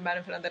to give her the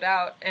benefit of the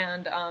doubt.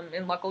 And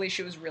luckily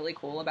she was really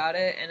cool about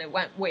it. And it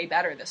went way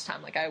better this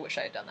time. Like, I wish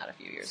I had done that a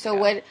few years ago.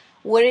 So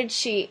what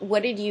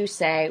did you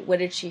say? What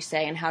did she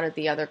say? And how did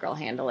the other girl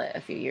handle it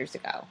a few years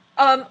ago?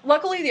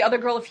 Luckily the other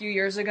girl a few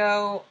years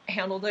ago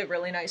handled it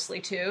really nicely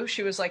too.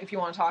 She was like, if you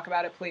want to talk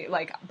about it, please.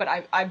 Like, but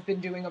I've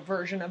been doing a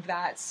version of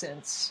that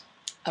since...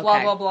 Okay.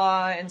 Blah, blah,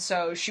 blah, and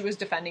so she was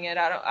defending it.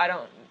 I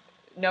don't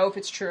know if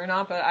it's true or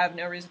not, but I have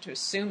no reason to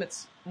assume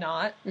it's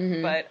not.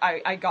 Mm-hmm. But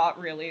I got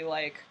really,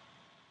 like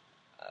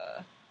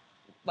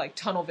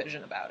tunnel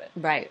vision about it.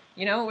 Right.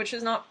 Which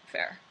is not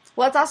fair.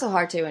 Well, it's also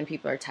hard, too, when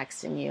people are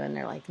texting you and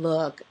they're like,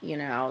 look,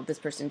 this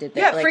person did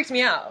that. Yeah, it freaked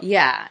me out.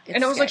 Yeah.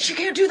 And I was like, she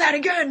can't do that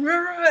again!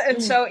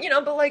 And so,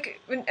 but,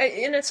 like, and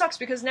it sucks,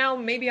 because now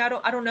maybe I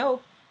don't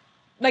know.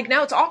 Like,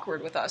 now it's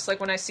awkward with us. Like,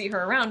 when I see her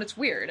around, it's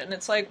weird. And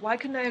it's like, why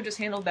couldn't I have just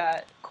handled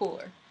that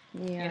cooler?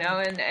 Yeah.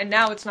 And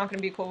now it's not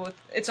going to be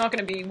it's not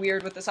going to be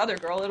weird with this other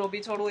girl. It'll be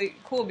totally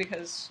cool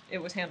because it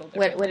was handled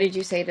differently. What did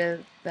you say to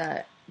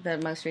the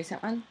most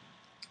recent one?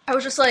 I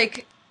was just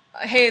like,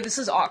 hey, this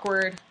is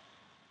awkward.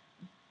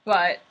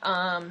 But,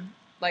 I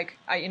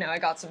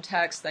got some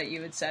text that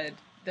you had said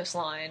this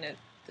line at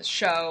this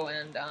show.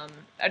 And,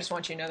 I just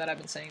want you to know that I've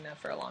been saying that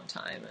for a long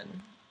time.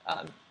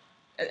 And,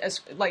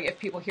 if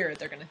people hear it,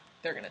 they're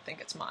gonna think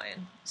it's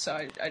mine.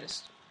 So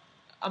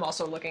I'm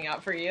also looking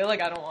out for you.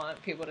 Like, I don't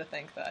want people to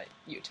think that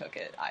you took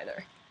it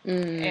either.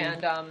 Mm.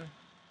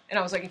 And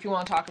I was like, if you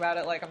want to talk about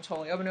it, like, I'm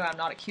totally open to it. I'm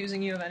not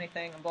accusing you of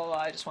anything, and blah, blah,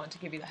 blah. I just wanted to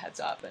give you the heads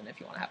up. And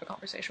if you want to have a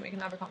conversation, we can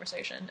have a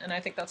conversation. And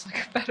I think that's,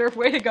 like, a better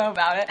way to go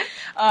about it.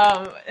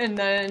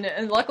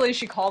 And luckily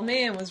she called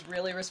me and was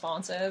really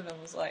responsive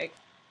and was like,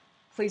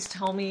 please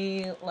tell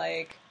me,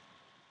 like,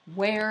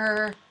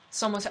 where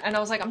someone's... And I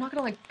was like, I'm not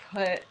gonna, like,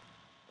 put...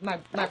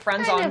 My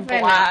friends on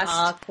blast.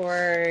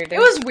 Awkward. It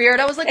was weird.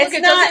 I was like, look,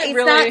 it's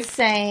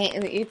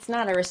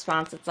not a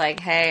response. It's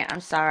like, hey,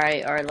 I'm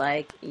sorry, or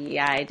like,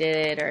 yeah, I did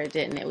it, or I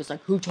didn't. It was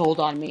like, who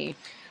told on me?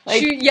 Like,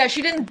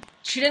 she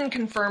didn't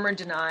confirm or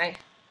deny,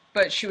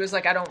 but she was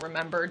like, I don't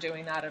remember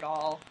doing that at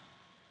all.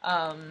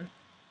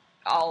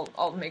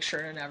 I'll make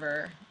sure to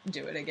never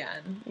do it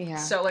again. Yeah.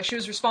 So like, she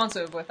was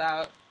responsive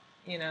without,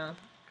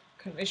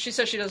 she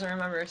said she doesn't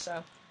remember,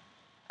 so.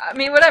 I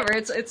mean, whatever.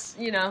 It's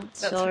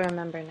she'll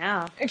remember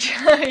now.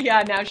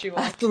 Yeah, now she will.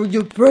 After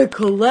you break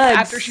her legs.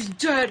 After she's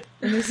dead.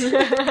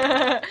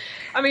 I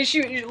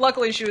mean,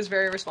 luckily she was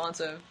very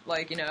responsive.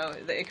 Like,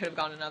 it could have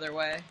gone another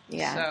way.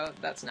 Yeah. So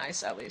that's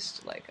nice, at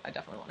least. Like, I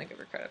definitely want to give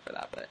her credit for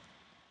that. But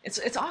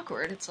it's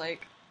awkward. It's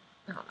like,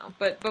 I don't know.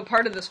 But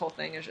part of this whole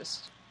thing is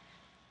just,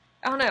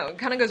 I don't know. It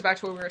kind of goes back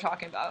to what we were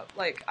talking about.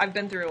 Like, I've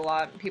been through a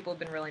lot, and people have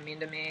been really mean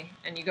to me,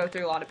 and you go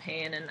through a lot of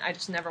pain, and I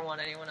just never want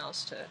anyone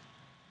else to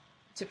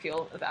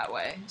feel that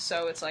way.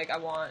 So it's like, I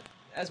want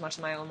as much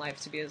of my own life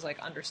to be as, like,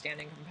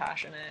 understanding,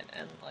 compassionate,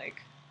 and,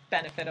 like,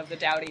 benefit of the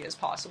doubty as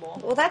possible.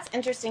 Well, that's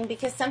interesting,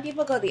 because some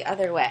people go the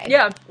other way.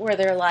 Yeah. Where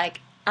they're like,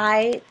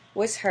 I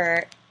was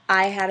hurt,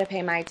 I had to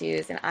pay my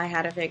dues, and I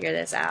had to figure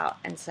this out,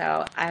 and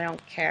so I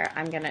don't care.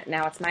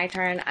 Now it's my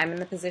turn, I'm in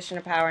the position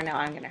of power, now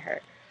I'm gonna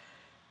hurt.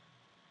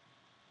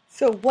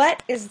 So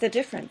what is the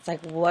difference?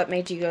 Like, what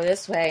made you go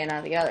this way and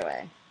not the other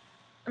way?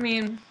 I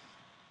mean,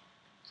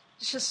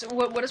 it's just,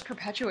 what does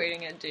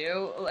perpetuating it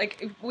do?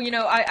 Like,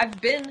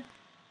 I've been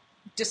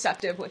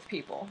deceptive with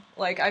people.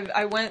 Like,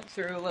 I went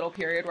through a little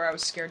period where I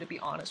was scared to be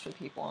honest with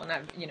people, and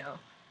I've,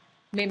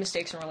 made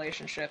mistakes in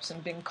relationships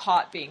and been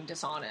caught being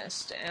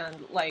dishonest, and,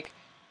 like,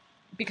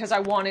 because I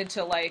wanted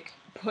to, like,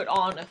 put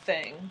on a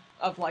thing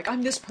of, like,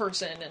 I'm this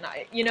person, and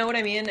you know what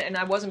I mean? And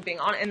I wasn't being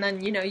honest, and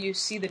then, you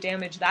see the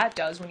damage that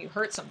does when you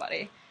hurt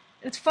somebody.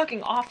 It's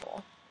fucking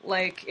awful.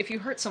 Like, if you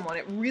hurt someone,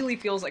 it really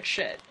feels like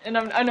shit. And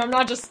I'm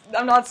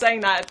not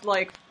saying that,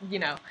 like,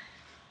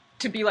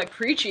 to be, like,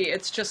 preachy.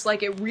 It's just,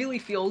 like, it really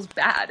feels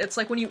bad. It's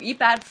like when you eat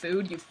bad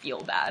food, you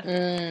feel bad.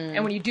 Mm.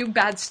 And when you do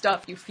bad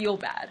stuff, you feel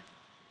bad.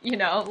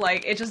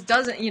 Like, it just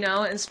doesn't,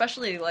 and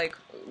especially, like,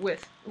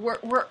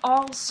 we're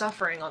all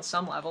suffering on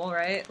some level,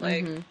 right?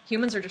 Like,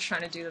 humans are just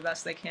trying to do the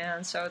best they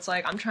can. So it's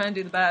like, I'm trying to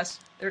do the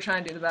best. They're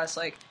trying to do the best.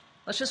 Like,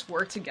 let's just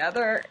work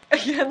together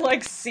and,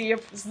 like, see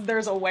if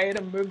there's a way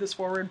to move this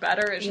forward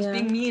better. It's just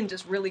being mean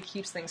just really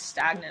keeps things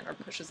stagnant or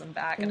pushes them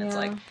back. And it's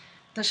like,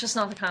 that's just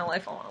not the kind of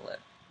life I want to live.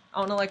 I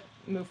want to, like,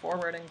 move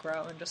forward and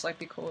grow and just, like,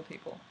 be cool with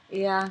people.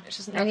 Yeah. It's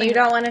just and you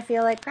don't want to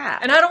feel like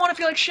crap. And I don't want to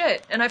feel like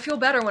shit. And I feel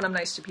better when I'm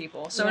nice to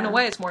people. So in a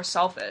way, it's more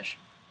selfish.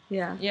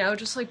 Yeah. You know,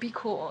 just, like, be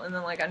cool. And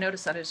then, like, I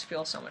noticed that I just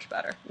feel so much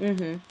better.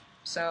 Mm-hmm.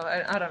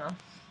 So, I don't know.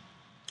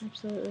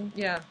 Absolutely.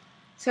 Yeah.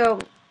 So,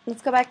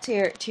 let's go back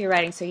to your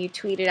writing. So, you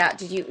tweeted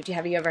out,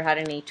 have you ever had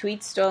any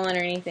tweets stolen or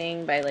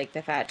anything by, like,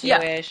 the Fat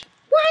Jewish? Yeah.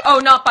 What? Oh,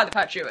 not by the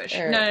Fat Jewish.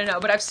 No.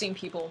 But I've seen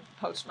people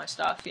post my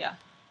stuff, yeah.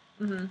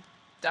 Mm-hmm.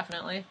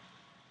 Definitely.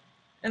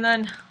 And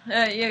then,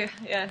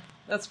 yeah,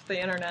 that's the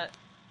internet,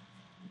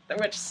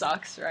 which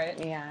sucks, right?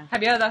 Yeah.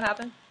 Have you had that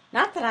happen?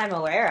 Not that I'm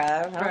aware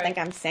of. I don't think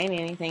I'm saying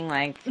anything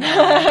like,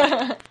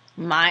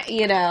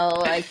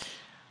 like...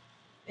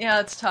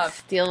 Yeah, it's tough.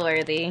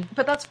 Steel-worthy.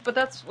 But that's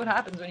what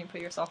happens when you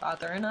put yourself out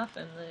there enough,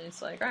 and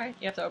it's like, all right,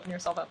 you have to open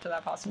yourself up to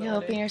that possibility.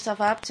 You open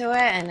yourself up to it,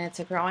 and it's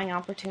a growing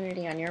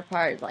opportunity on your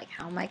part. Like,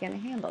 how am I going to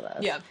handle this?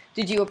 Yeah.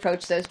 Did you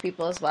approach those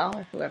people as well,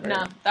 or whoever?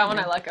 No, that one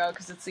I let go,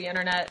 because it's the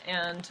internet,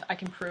 and I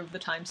can prove the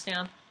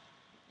timestamp.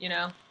 You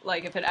know?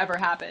 Like, if it ever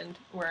happened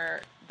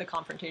where the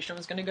confrontation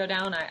was going to go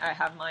down, I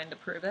have mine to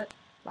prove it.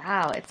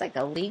 Wow, it's like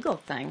a legal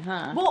thing,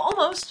 huh? Well,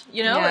 almost.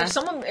 You know? Yeah.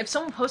 If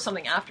someone posts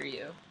something after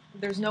you,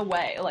 there's no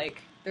way, like...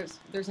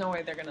 There's no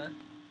way they're gonna...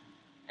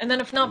 And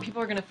then if not,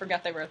 people are gonna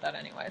forget they wrote that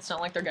anyway. It's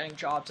not like they're getting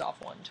jobs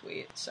off one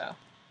tweet, so...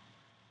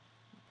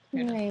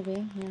 You know.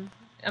 Maybe, yeah.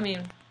 I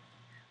mean...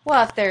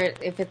 Well,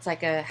 if it's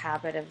like a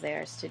habit of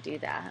theirs to do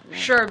that. Maybe.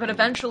 Sure, but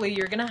eventually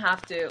you're gonna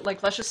have to...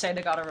 Like, let's just say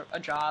they got a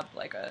job,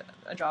 like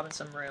a job in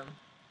some room.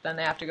 Then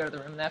they have to go to the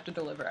room and they have to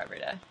deliver every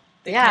day.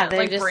 They can't,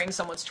 like, bring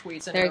someone's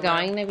tweets in. They're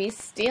going to be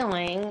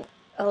stealing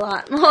a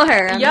lot more.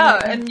 Yeah,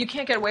 and you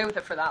can't get away with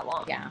it for that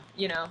long. Yeah.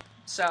 You know?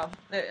 So,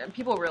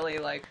 people really,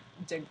 like,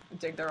 dig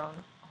their own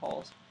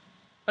holes.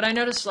 But I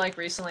noticed, like,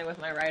 recently with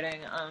my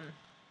writing,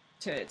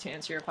 to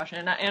answer your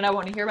question, and I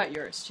want to hear about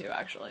yours, too,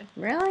 actually.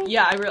 Really?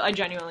 Yeah, I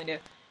genuinely do.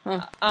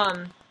 Huh.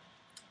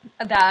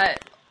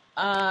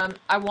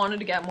 I wanted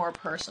to get more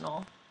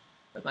personal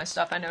with my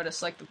stuff. I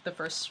noticed, like, the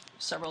first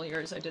several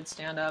years I did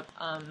stand-up,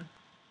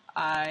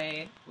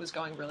 I was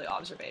going really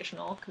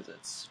observational, because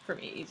it's, for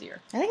me, easier.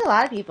 I think a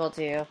lot of people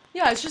do.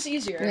 Yeah, it's just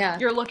easier. Yeah.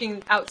 You're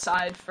looking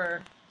outside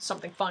for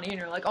something funny, and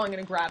you're like, oh, I'm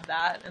gonna grab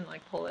that and,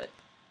 like, pull it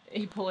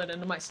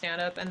into my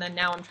stand-up. And then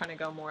now I'm trying to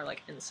go more,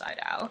 like, inside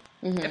out,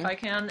 if I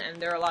can.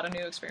 And there are a lot of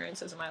new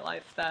experiences in my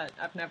life that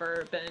I've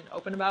never been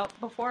open about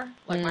before,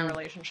 like my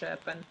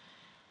relationship and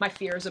my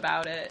fears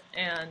about it,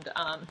 and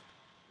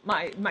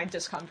my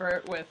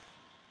discomfort with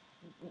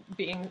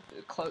being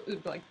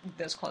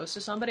this close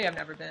to somebody. I've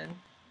never been.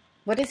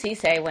 What does he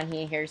say when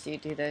he hears you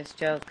do those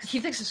jokes? He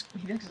thinks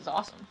it's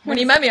awesome. When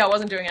he met me, I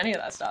wasn't doing any of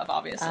that stuff,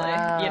 obviously,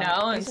 you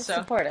know? And he's so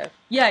supportive.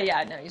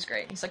 Yeah, no, he's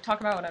great. He's like, talk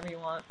about whatever you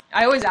want.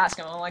 I always ask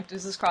him, I'm like,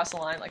 does this cross the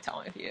line? Like,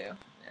 tell me if you...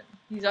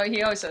 And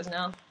he always says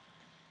no.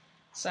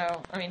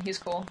 So, I mean, he's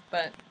cool,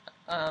 but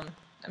I'm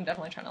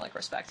definitely trying to, like,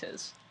 respect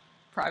his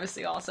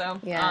privacy also.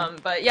 Yeah.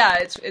 But yeah,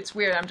 it's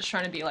weird. I'm just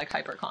trying to be, like,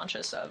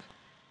 hyper-conscious of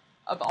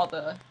all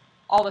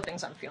the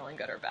things I'm feeling,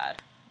 good or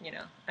bad. You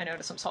know, I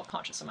notice I'm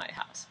self-conscious in my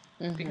house.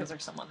 Because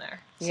there's someone there.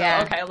 So,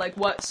 yeah. Okay, like,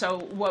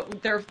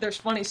 there's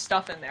funny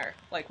stuff in there.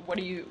 Like, what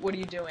are you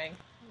doing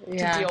to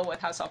deal with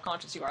how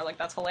self-conscious you are? Like,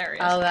 that's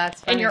hilarious. Oh,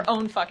 that's funny. In your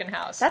own fucking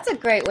house. That's a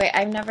great way.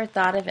 I've never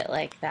thought of it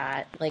like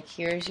that. Like,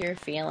 here's your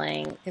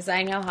feeling. Because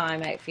I know how I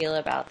might feel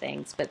about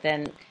things, but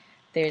then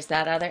there's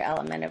that other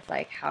element of,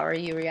 like, how are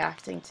you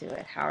reacting to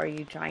it? How are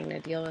you trying to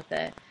deal with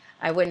it?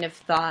 I wouldn't have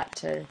thought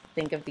to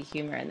think of the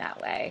humor in that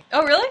way.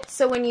 Oh, really?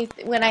 So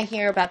when I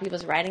hear about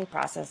people's writing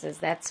processes,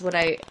 that's what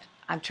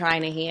I'm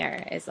trying to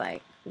hear is,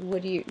 like,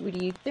 what do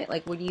you think?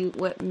 Like,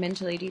 what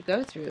mentally do you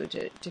go through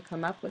to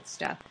come up with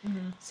stuff?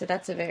 Mm-hmm. So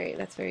that's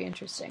very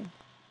interesting.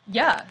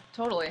 Yeah,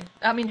 totally.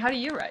 I mean, how do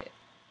you write?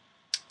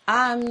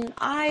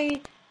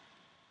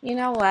 You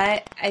know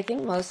what? I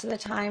think most of the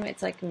time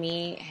it's like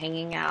me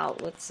hanging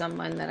out with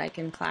someone that I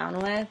can clown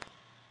with,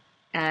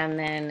 and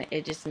then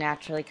it just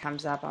naturally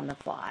comes up on the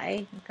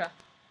fly. Okay.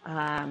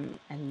 And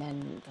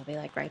then they'll be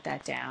like, write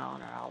that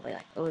down, or I'll be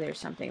like, oh, there's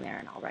something there,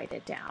 and I'll write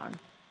it down.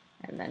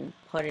 And then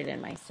put it in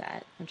my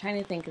set. I'm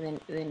trying to think of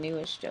the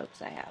newest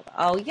jokes I have.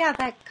 Oh, yeah,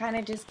 that kind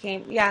of just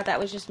came... Yeah, that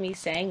was just me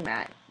saying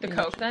that. The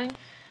Coke thing?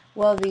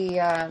 Well,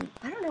 I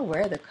don't know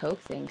where the Coke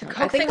thing came from. The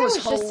Coke thing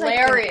was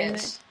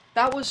hilarious.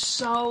 That was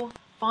so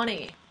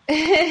funny.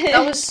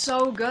 That was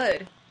so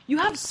good. You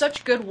have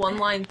such good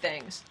one-line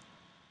things.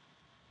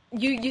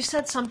 You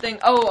said something,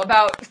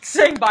 about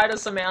saying bye to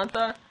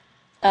Samantha.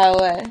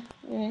 Oh,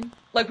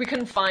 Like, we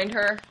couldn't find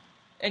her,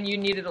 and you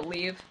needed to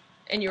leave.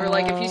 And you were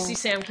like, if you see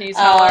Sam, can you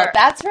tell her?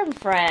 That's from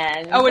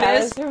Friends. Oh, it that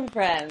is? was from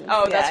Friends.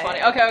 Oh, that's funny.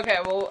 Yeah. Okay.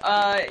 Well,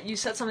 you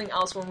said something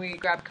else when we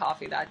grabbed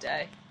coffee that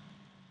day.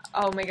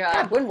 Oh my god.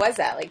 God, when was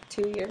that? Like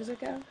 2 years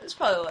ago? It's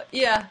probably like,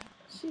 yeah,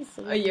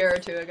 Jeez, a year or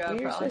two ago, we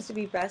were probably. supposed to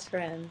be best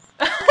friends.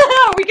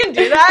 We can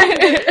do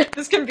that?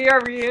 This can be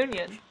our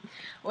reunion.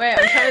 Wait,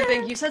 I'm trying to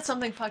think. You said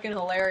something fucking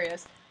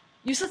hilarious.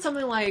 You said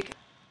something like,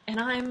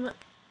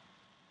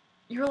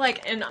 you were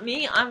like, and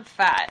me, I'm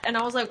fat. And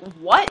I was like,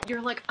 what?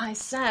 You're like, I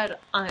said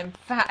I'm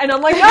fat. And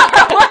I'm like, no,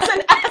 I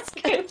wasn't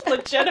asking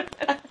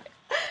legitimate.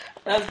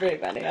 That's pretty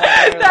funny.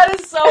 That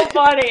is so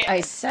funny.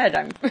 I said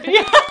I'm...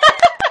 Yeah.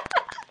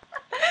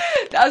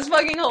 That was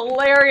fucking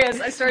hilarious.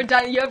 I started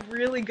dying. You have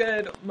really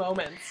good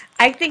moments.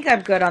 I think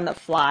I'm good on the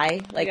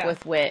fly, like Yeah.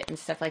 with wit and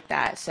stuff like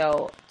that.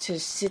 So to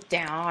sit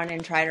down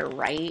and try to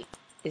write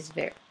is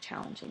very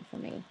challenging for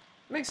me.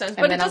 Makes sense.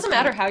 But it doesn't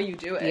matter how you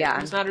do it. Yeah.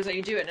 It just matters that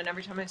you do it. And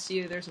every time I see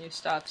you, there's new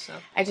stuff. So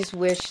I just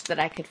wish that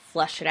I could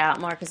flesh it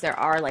out more, because there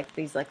are like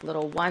these like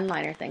little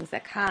one-liner things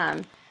that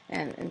come,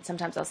 and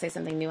sometimes I'll say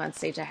something new on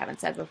stage I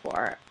haven't said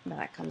before, but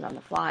that comes on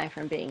the fly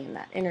from being in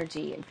that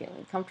energy and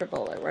feeling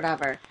comfortable or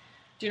whatever.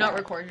 do you not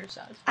record your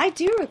sets? I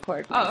do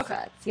record my okay.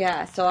 sets,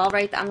 yeah. So I'll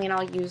write,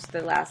 I'll use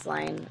the last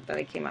line that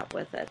I came up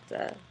with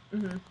at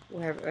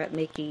wherever at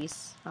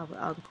Mickey's.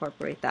 I'll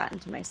incorporate that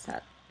into my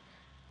set.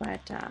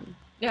 But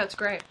yeah, it's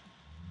great.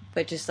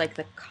 But just like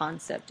the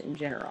concept in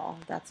general,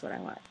 that's what I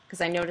want.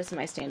 Because I notice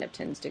my stand-up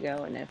tends to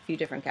go in a few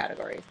different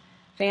categories: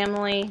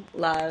 family,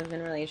 love,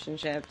 and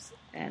relationships,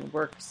 and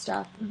work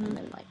stuff, and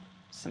then like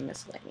some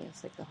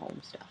miscellaneous, like the home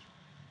stuff.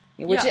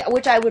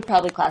 Which I would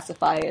probably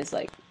classify as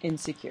like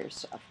insecure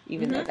stuff,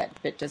 even though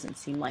that bit doesn't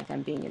seem like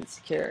I'm being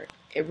insecure.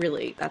 It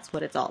really, that's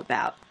what it's all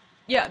about.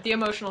 Yeah, the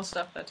emotional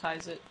stuff that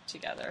ties it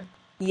together.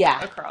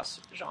 Yeah.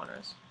 Across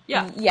genres.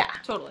 Yeah. Yeah.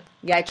 Totally.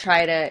 Yeah, I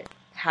try to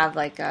have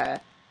like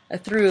a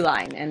through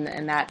line,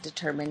 and that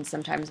determines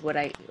sometimes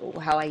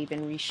how I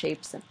even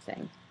reshape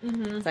something.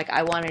 Mm-hmm. It's like,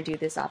 I want to do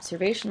this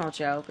observational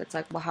joke. It's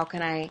like, well, how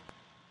can I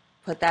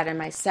put that in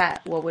my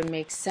set? What would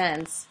make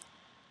sense?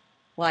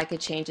 Well, I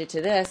could change it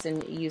to this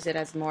and use it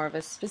as more of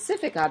a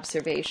specific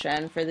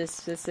observation for this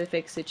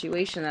specific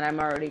situation that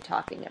I'm already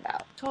talking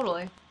about.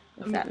 Totally.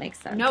 If that makes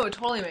sense. No, it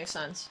totally makes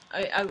sense.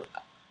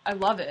 I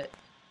love it.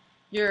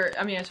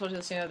 I told you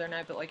this the other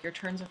night, but like your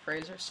turns of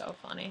phrase are so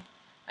funny.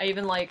 I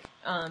even like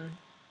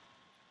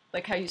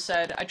how you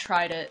said, I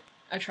tried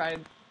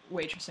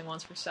waitressing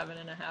once for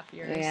 7.5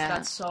 years. Yeah.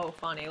 That's so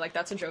funny. Like,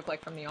 that's a joke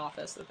like from The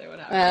Office that they would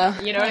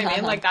have. You know what I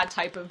mean? Like that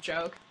type of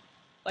joke.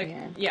 Like,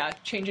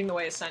 changing the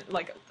way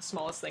like the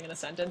smallest thing in a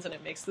sentence, and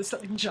it makes this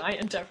like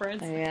giant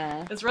difference.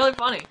 Yeah. It's really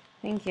funny.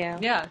 Thank you.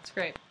 Yeah, it's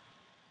great.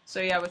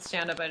 So yeah, with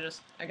stand-up,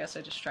 I guess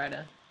I just try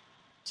to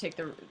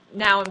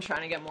now I'm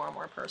trying to get more and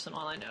more personal.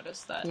 I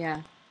noticed that.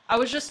 Yeah. I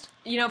was just,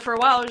 for a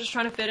while I was just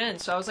trying to fit in.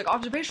 So I was like,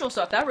 observational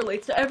stuff, that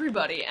relates to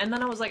everybody. And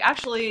then I was like,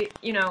 actually,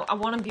 I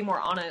want to be more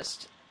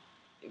honest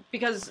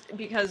because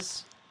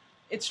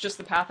it's just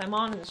the path I'm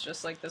on. It's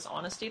just like this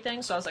honesty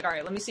thing. So I was like, all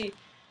right, let me see.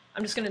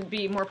 I'm just going to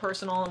be more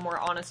personal and more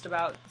honest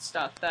about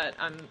stuff that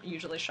I'm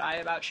usually shy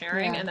about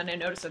sharing. Yeah. And then I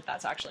noticed that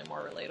that's actually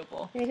more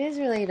relatable. It is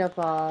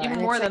relatable. Even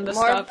and more it's than like the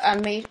more stuff.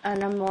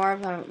 On a more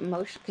of an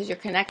emotion, because you're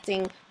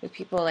connecting with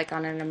people like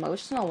on an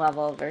emotional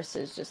level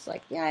versus just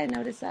like, yeah, I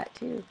noticed that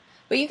too.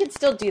 But you can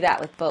still do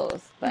that with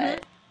both.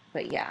 But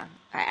yeah,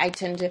 I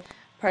tend to,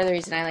 part of the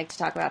reason I like to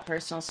talk about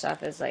personal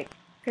stuff is like,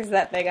 because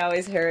that thing I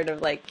always heard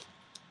of like,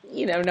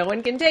 no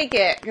one can take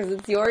it because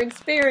it's your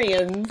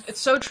experience.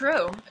 It's so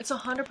true. It's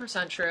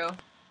 100% true.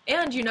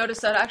 And you notice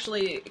that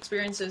actually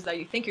experiences that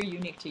you think are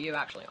unique to you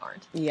actually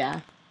aren't. Yeah.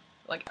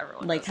 Like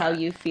everyone like how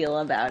you feel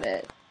about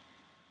it.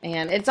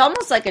 And it's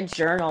almost like a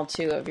journal,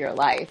 too, of your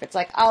life. It's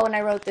like, oh, when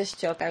I wrote this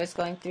joke, I was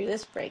going through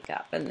this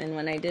breakup. And then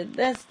when I did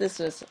this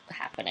was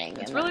happening.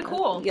 It's really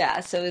cool. Yeah,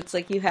 so it's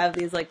like you have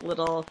these like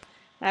little...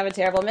 I have a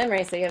terrible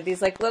memory, so you have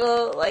these like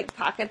little like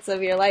pockets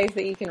of your life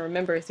that you can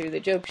remember through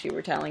the jokes you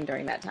were telling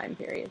during that time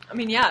period. I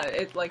mean, yeah,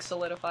 it like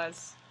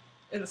solidifies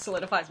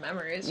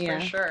memories for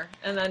sure.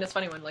 And then it's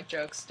funny when like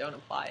jokes don't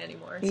apply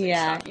anymore. So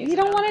you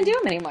don't want to do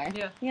them anymore.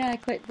 Yeah, I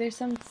quit. There's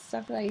some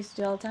stuff that I used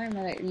to do all the time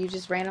that you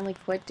just randomly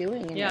quit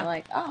doing, and you're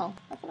like, oh,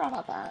 I forgot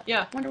about that.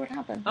 Yeah, wonder what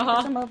happened. I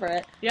guess I'm over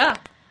it. Yeah.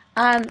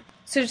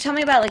 So tell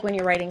me about like when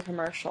you're writing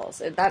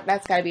commercials.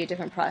 That's got to be a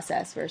different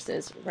process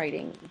versus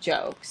writing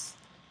jokes.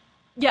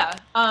 Yeah.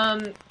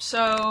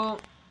 So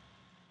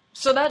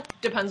that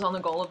depends on the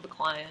goal of the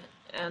client.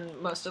 And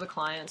most of the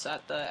clients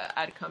at the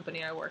ad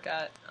company I work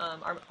at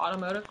are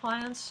automotive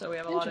clients. So we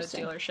have a lot of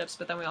dealerships,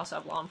 but then we also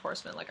have law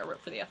enforcement. Like I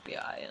work for the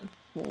FBI. And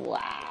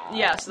wow.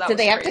 Yeah, so that Did was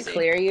they have crazy. To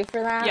clear you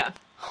for that? Yeah.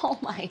 Oh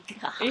my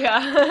god.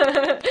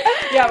 Yeah.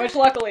 Yeah, which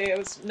luckily it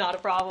was not a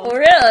problem. Oh,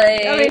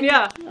 really? I mean,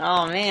 yeah.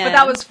 Oh, man. But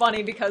that was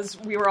funny because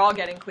we were all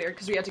getting cleared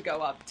because we had to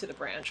go up to the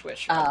branch,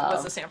 which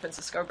was the San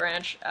Francisco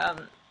branch.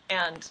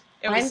 And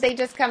why didn't they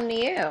just come to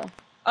you?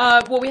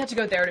 Well, we had to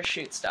go there to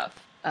shoot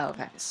stuff. Oh,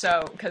 okay.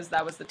 So, because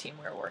that was the team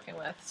we were working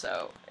with.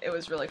 So, it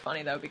was really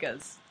funny, though,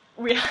 because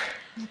we... I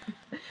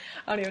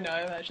don't even know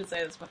if I should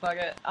say this, but fuck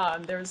it.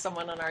 There was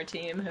someone on our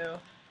team who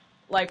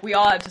like, we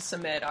all had to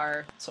submit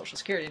our social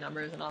security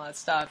numbers and all that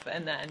stuff.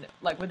 And then,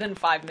 like, within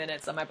 5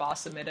 minutes that my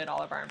boss submitted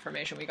all of our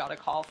information, we got a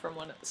call from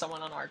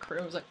someone on our crew.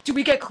 It was like, did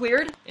we get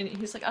cleared? And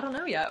he's like, I don't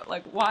know yet.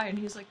 Like, why? And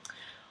he's like,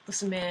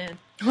 listen, man.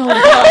 Oh,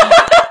 God.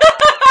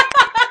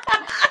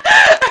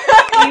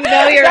 You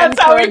know you're That's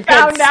in how for we a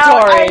found good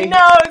out. story. I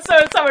know. So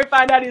that's how we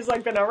found out he's,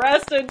 like, been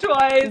arrested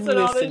twice and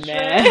all this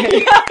man.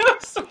 shit.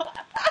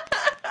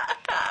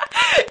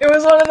 It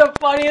was one of the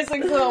funniest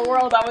things in the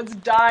world. I was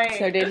dying.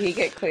 So did he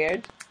get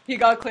cleared? He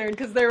got cleared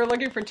because they were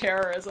looking for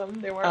terrorism.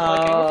 They weren't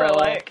looking for,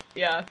 like,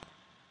 yeah.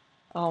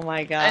 Oh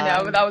my God. I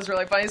know, but that was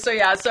really funny. So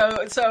yeah,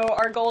 so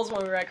our goals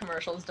when we write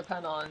commercials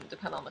depend on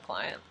the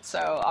client.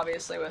 So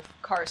obviously with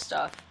car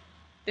stuff,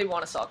 they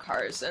want to sell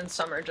cars, and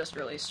some are just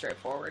really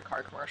straightforward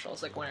car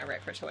commercials. Like when I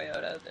write for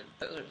Toyota,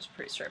 those are just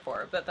pretty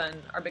straightforward. But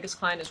then our biggest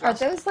client is Are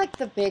those like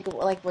the big,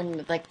 like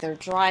when like they're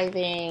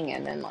driving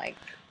and then like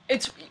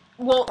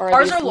or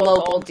ours are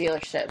local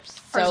dealerships?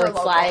 So Ours are it's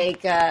local.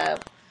 like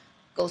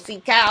go see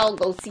Cal.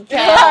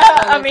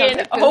 I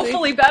mean,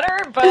 hopefully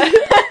better, but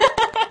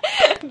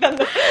then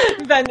you're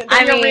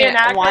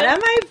reenacting. One of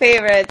my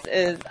favorites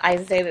is I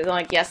say that they're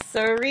like, yes,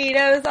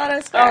 Cerritos Auto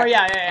Square. Oh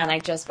yeah. And I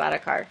just bought a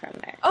car from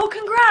there. Oh,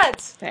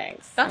 congrats!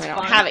 Thanks. That's I fun.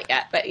 don't have it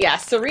yet, but yeah,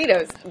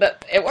 Cerritos,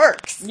 but it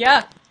works.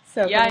 Yeah.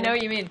 So yeah, I know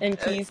what you mean. And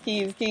keys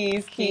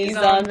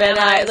on Van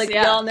Nuys. Like, we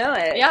all know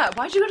it. Yeah,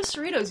 why'd you go to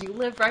Cerritos? You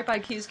live right by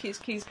keys on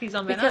Van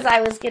Nuys. Because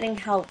I was getting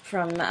help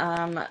from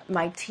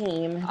my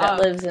team that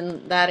lives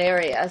in that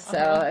area,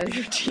 so...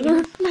 Your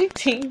team? My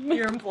team.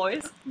 Your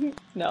employees?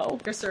 No.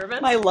 Your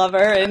servants? My lover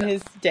and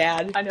his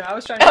dad. I know, I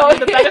was trying to give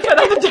you the benefit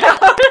of the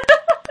doubt.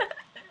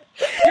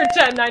 Your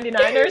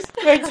 1099ers?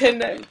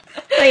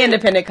 My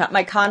independent,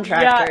 my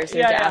contractors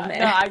are down there.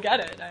 No, I get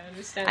it. I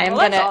understand.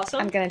 That's awesome.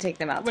 I'm gonna take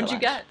them out What'd to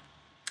you lunch. get?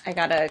 I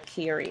got a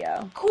Kia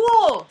Rio.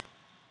 Cool!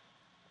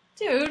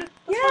 Dude,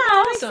 Yeah,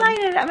 awesome. I'm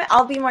excited.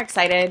 I'll be more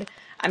excited.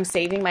 I'm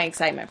saving my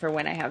excitement for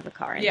when I have the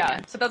car in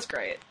hand. So that's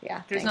great.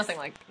 Yeah, There's thanks. nothing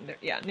like,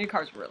 new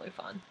cars are really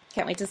fun.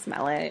 Can't wait to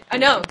smell it. I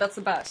know, that's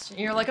the best. And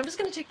you're like, I'm just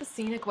going to take the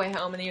scenic way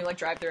home, and then you like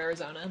drive through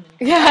Arizona. And then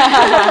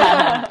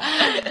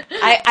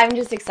I'm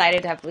just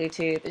excited to have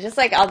Bluetooth. Just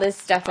like all this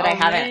stuff that I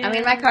haven't. Man. I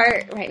mean, my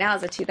car right now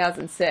is a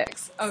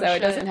 2006, so shit. it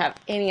doesn't have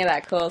any of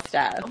that cool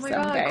stuff. Oh my so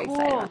god, I'm very cool.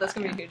 excited about That's that,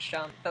 going to be a huge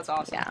jump. That's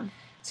awesome. Yeah.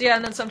 So yeah,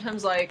 and then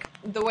sometimes like,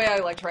 the way I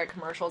like to write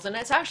commercials, and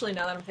it's actually,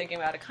 now that I'm thinking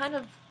about it, kind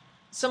of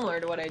similar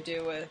to what I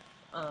do with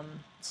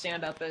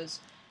stand-up, is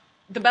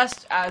the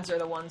best ads are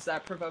the ones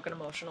that provoke an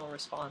emotional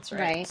response,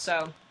 right?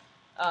 So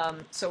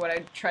what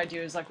I try to do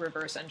is like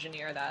reverse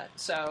engineer that.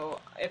 So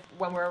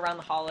when we're around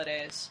the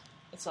holidays,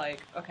 it's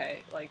like,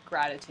 okay, like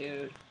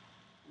gratitude,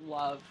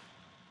 love,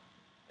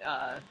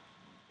 and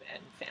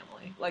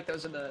family. Like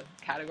those are the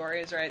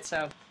categories, right?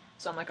 So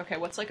I'm like, okay,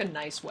 what's like a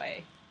nice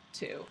way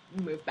to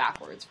move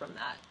backwards from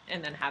that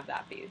and then have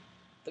that be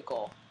the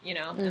goal, you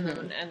know?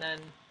 Mm-hmm. And then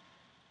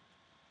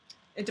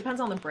it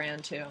depends on the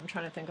brand too. I'm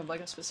trying to think of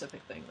like a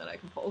specific thing that I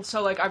can pull.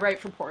 So like I write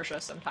for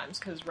Porsche sometimes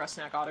because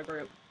Rusnak Auto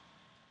Group,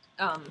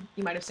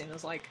 you might have seen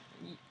those like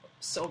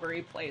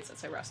silvery plates that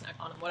say Rusnak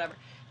on them, whatever.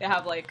 They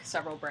have like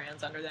several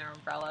brands under their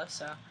umbrella.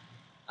 So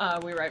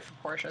we write for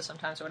Porsche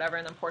sometimes or whatever.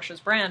 And then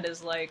Porsche's brand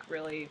is like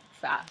really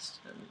fast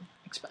and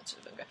expensive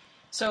and good.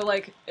 So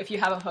like if you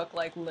have a hook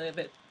like live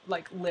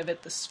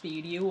at the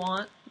speed you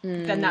want,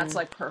 then that's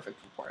like perfect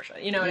for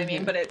Porsche. You know what I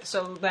mean? But if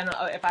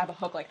I have a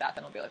hook like that,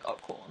 then I'll be like, oh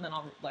cool, and then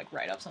I'll like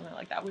write up something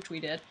like that, which we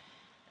did.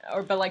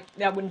 But like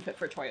that wouldn't fit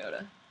for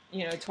Toyota.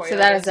 You know, Toyota. So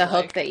that is a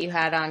hook that you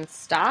had on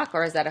stock,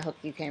 or is that a hook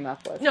you came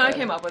up with? No, I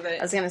came up with it.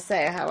 I was gonna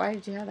say, why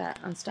did you have that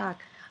on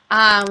stock?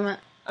 I'm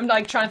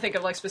like trying to think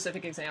of like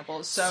specific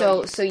examples.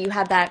 So you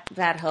had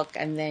that hook,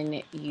 and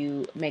then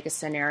you make a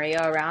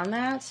scenario around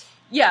that.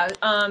 Yeah.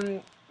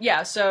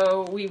 Yeah,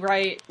 so we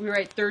write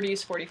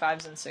 30s,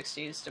 45s, and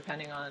 60s,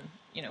 depending on,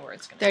 you know, where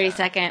it's going to 30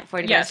 second,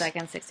 45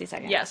 second, 60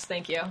 second. Yes,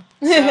 thank you.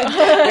 So,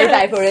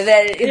 35,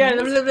 45. Yeah,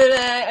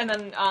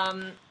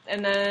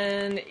 and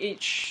then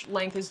each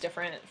length is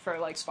different for,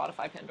 like,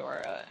 Spotify,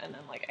 Pandora, and then,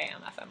 like,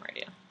 AM, FM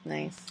radio.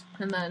 Nice.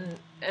 And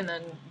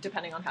then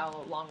depending on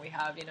how long we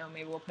have, you know,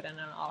 maybe we'll put in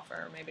an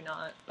offer, maybe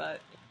not,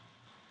 but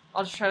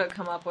I'll just try to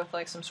come up with,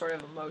 like, some sort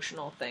of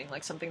emotional thing,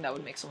 like something that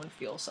would make someone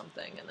feel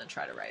something, and then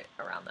try to write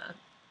around that.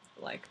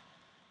 Like,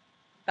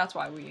 that's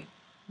why we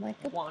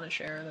want to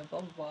share the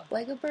blah, blah, blah.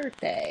 Like a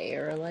birthday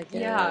or like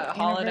a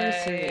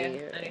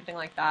holiday, anything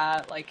like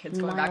that. Like kids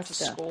going back to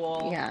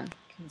school. Yeah.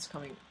 Kids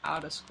coming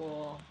out of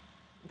school.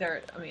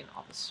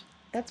 All this.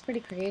 That's pretty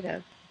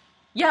creative.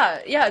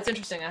 Yeah, it's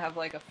interesting. I have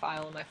like a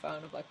file on my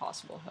phone of like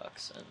possible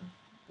hooks and,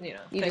 you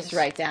know. You just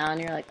write down,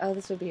 you're like, oh,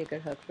 this would be a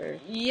good hook for.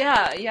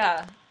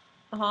 Yeah.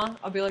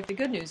 I'll be like, the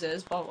good news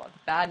is, blah, blah, blah. The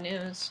bad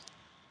news,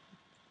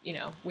 you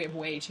know, we have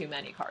way too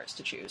many cars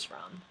to choose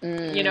from.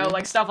 You know,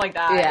 like stuff like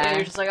that. Yeah. And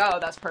you're just like, oh,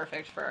 that's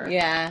perfect for.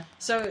 Yeah.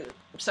 So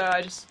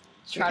I just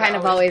try you're kind to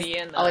of always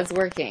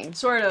working.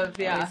 Sort of,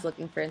 yeah. Always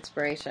looking for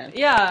inspiration.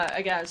 Yeah,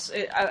 I guess.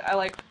 I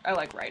like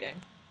writing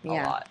a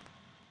lot.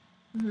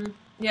 Mm-hmm.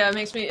 Yeah, it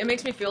makes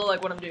me feel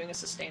like what I'm doing is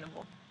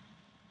sustainable.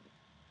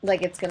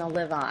 Like it's gonna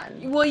live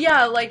on. Well,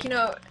 yeah, like,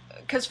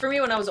 because for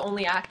me, when I was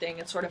only acting,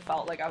 it sort of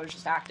felt like I was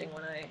just acting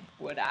when I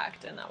would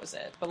act, and that was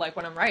it. But, like,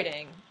 when I'm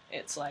writing,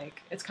 it's,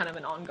 like, it's kind of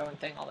an ongoing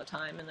thing all the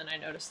time, and then I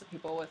noticed that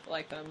people with,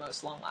 like, the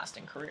most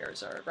long-lasting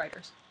careers are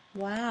writers.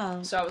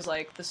 Wow. So I was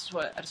like, this is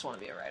what, I just want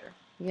to be a writer.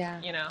 Yeah.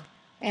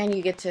 And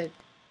you get to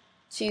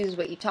choose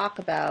what you talk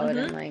about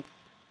and, like,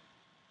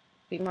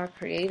 be more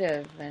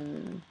creative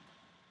and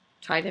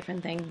try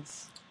different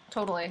things.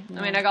 Totally. Yeah.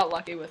 I mean, I got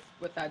lucky with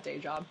that day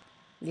job.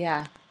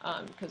 Yeah.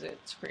 Because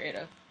it's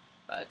creative,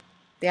 but...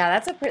 Yeah,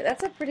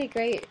 that's a pretty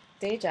great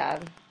day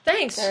job.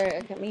 Thanks. For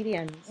a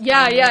comedian.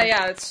 Yeah.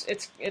 It's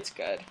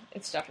good.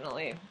 It's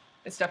definitely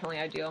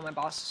ideal. My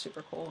boss is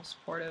super cool,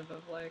 supportive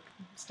of like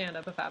stand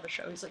up. If I have a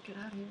show, he's like, get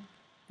out of here.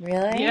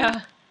 Really? Yeah.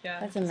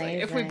 That's amazing.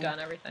 Like, if we've done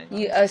everything.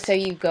 So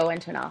you go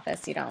into an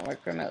office. You don't work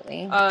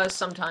remotely.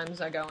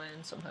 Sometimes I go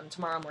in. Sometimes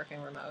tomorrow I'm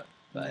working remote.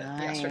 But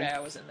nice. Yesterday I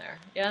was in there.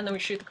 Yeah, and then we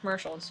shoot the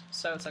commercials.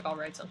 So it's like I'll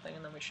write something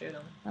and then we shoot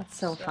them. That's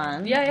so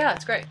fun. Yeah,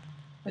 it's great.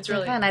 It's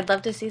really fun. I'd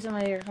love to see some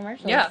of your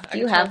commercials. Yeah. Do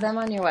you have them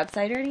on your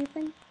website or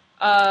anything?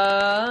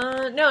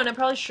 No, and I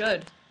probably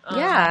should.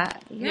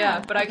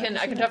 Yeah, but I can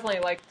definitely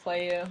like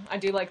play you. I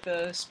do like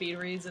the speed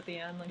reads at the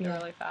end, like they're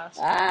really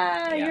fast.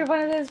 You're one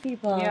of those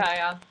people.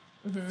 Yeah.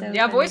 Mm-hmm.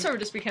 So voiceover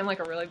just became like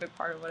a really big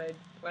part of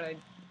what I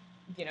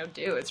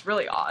do. It's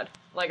really odd.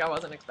 Like I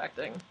wasn't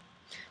expecting.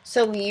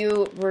 So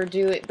you were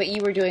doing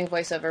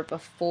voiceover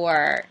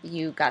before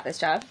you got this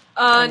job?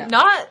 No?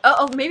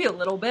 Not maybe a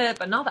little bit,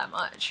 but not that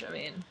much. I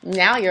mean,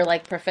 now you're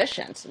like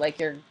proficient.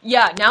 Like you're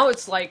now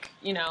it's like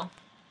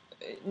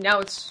now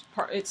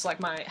it's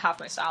like half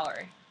my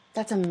salary.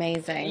 That's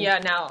amazing. Yeah,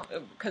 now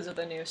because of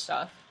the new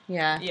stuff.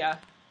 Yeah.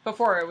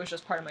 Before it was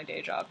just part of my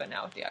day job, but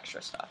now with the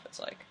extra stuff,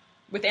 it's like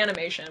with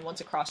animation. Once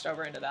it crossed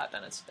over into that,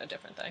 then it's a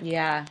different thing.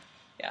 Yeah.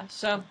 Yeah,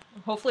 so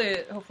hopefully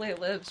it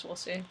lives. We'll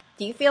see.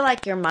 Do you feel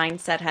like your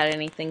mindset had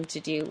anything to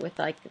do with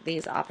like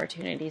these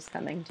opportunities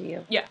coming to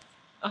you? Yeah,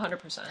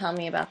 100%. Tell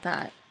me about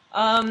that.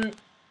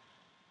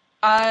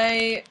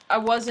 I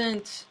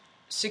wasn't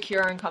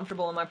secure and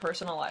comfortable in my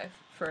personal life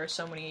for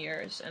so many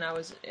years, and I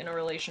was in a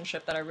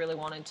relationship that I really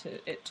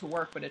wanted it to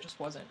work, but it just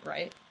wasn't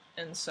right.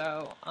 And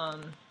so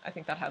I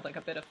think that had like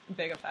a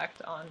big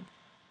effect on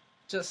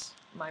just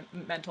my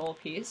mental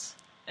peace.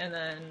 And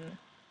then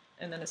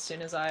as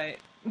soon as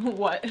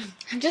what?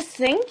 I'm just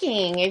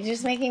thinking. It's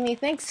just making me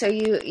think. So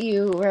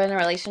you were in a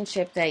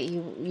relationship that you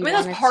I mean,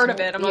 that's part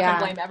of it. I'm not going to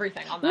blame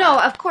everything on that. No,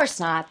 of course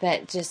not.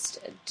 That just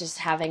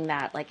having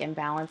that like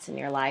imbalance in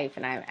your life,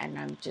 and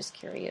I'm just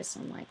curious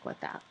on like what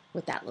that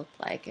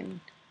looked like. And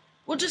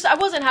well, just I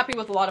wasn't happy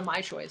with a lot of my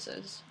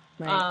choices.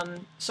 Right.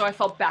 So I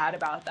felt bad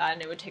about that,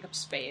 and it would take up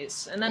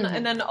space. And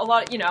then a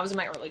lot, I was in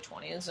my early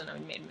 20s, and I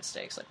made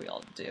mistakes like we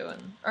all do,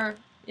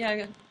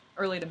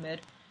 early to mid.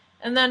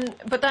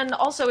 But then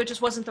also it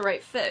just wasn't the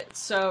right fit.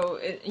 So,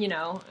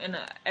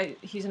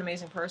 he's an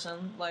amazing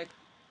person. Like,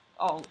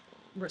 I'll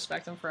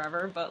respect him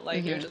forever, but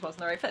like, it just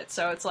wasn't the right fit.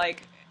 So it's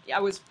like, I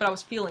was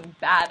feeling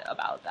bad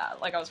about that.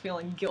 Like, I was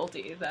feeling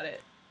guilty that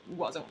it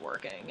wasn't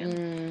working.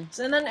 And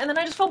then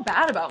I just felt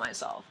bad about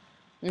myself.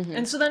 Mm-hmm.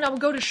 And so then I would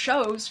go to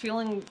shows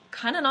feeling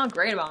kind of not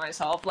great about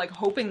myself, like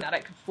hoping that I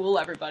could fool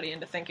everybody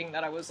into thinking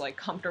that I was like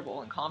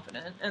comfortable and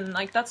confident. And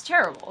like, that's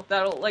terrible.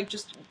 That'll like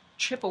just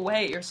chip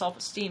away your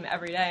self-esteem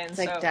every day. And it's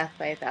like death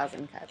by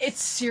 1,000 cuts. It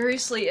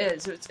seriously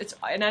is. It's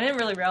and I didn't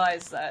really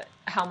realize that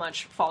how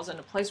much falls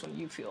into place when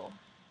you feel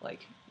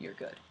like you're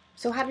good.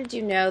 So how did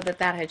you know that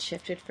had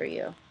shifted for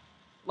you?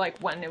 Like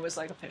when it was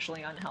like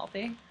officially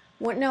unhealthy?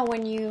 When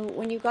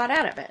you got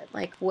out of it,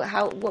 like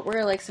what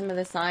were like some of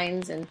the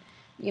signs? And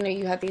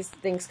you have these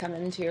things come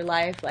into your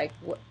life. Like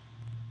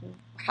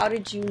how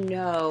did you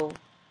know?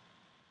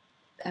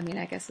 I mean,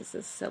 I guess this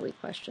is a silly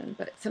question,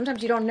 but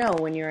sometimes you don't know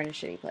when you're in a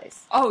shitty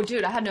place. Oh,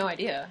 dude, I had no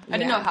idea. I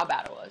didn't know how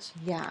bad it was.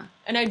 Yeah.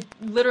 And I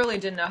literally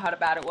didn't know how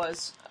bad it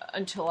was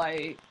until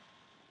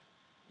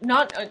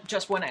not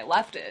just when I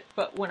left it,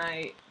 but when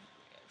I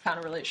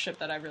found a relationship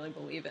that I really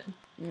believe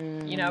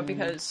in.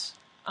 Because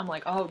I'm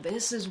like, oh,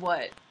 this is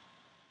what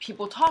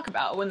people talk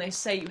about when they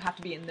say you have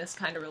to be in this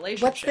kind of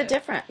relationship.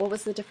 What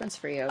was the difference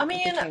for you? I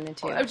mean, between the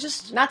two?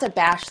 Just not to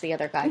bash the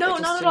other guy. No,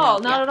 not at all.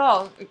 Not at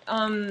all.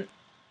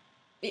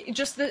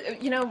 Just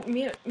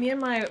me and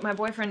my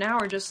boyfriend now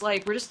are just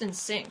like, we're just in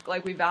sync.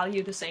 Like, we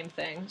value the same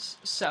things.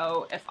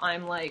 So if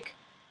I'm like,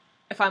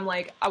 I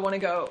want to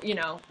go,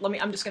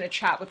 I'm just going to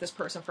chat with this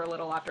person for a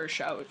little after a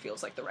show. It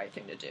feels like the right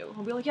thing to do.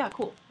 We'll be like, yeah,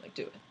 cool. Like,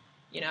 do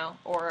it,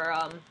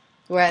 or,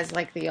 whereas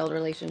like the old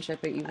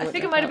relationship that I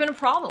think it might have been a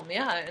problem.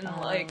 Yeah. And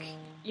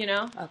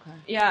Okay.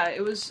 Yeah,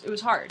 it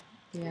was hard.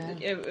 Yeah.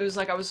 It was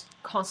like I was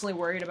constantly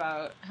worried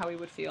about how he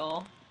would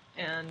feel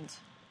and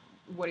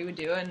what he would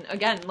do. And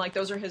again, like,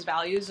 those are his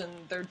values and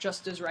they're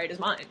just as right as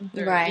mine.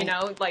 Right.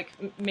 Like,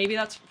 maybe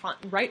that's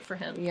right for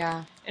him.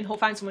 Yeah. And he'll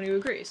find someone who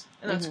agrees.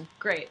 And that's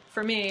great.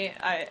 For me,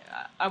 I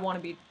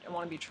want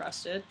to be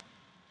trusted.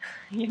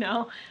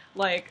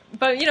 Like,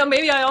 but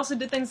maybe I also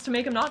did things to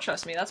make him not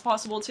trust me. That's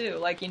possible too.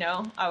 Like,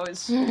 I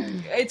was,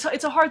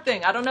 it's a hard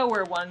thing. I don't know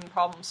where one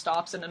problem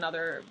stops and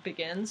another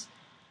begins.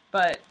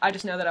 But I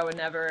just know that I would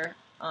never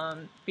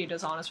be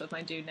dishonest with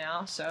my dude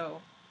now.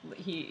 So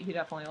he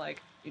definitely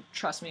like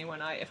trusts me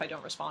if I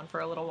don't respond for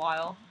a little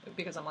while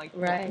because I'm like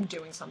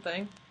doing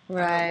something,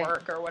 at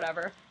work or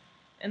whatever.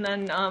 And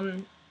then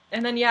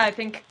yeah, I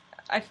think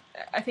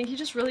he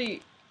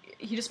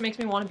just makes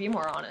me want to be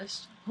more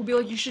honest. He'll be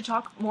like, you should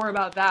talk more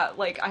about that.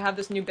 Like, I have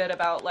this new bit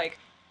about like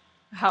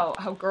how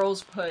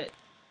girls put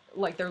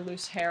like their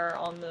loose hair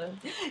on the...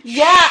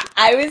 Yeah,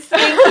 I was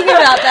thinking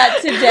about that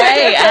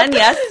today and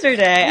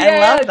yesterday. I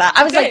love that.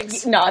 I was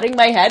like nodding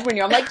my head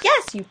when I'm like,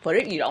 yes, you put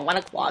it, you don't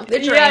want to clog the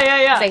drain.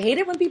 Yeah. I hate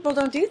it when people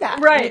don't do that.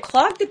 Right. When you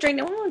clog the drain,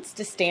 no one wants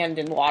to stand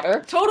in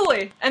water.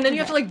 Totally. And then you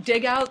have to like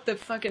dig out the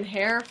fucking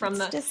hair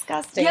from It's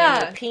disgusting.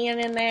 Yeah. You're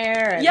peeing in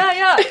there. And...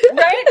 Yeah,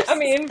 right? I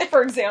mean,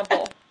 for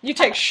example, you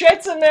take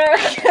shits in there.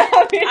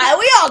 I mean,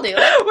 we all do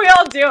it. We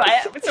all do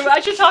it. So I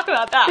should talk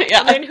about that.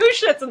 Yeah. I mean, who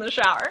shits in the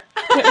shower?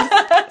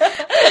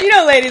 You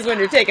know, ladies, when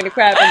you're taking a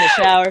crap in the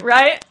shower.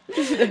 Right?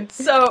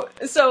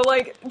 So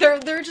like, there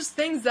are just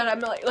things that I'm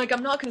like,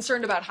 I'm not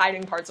concerned about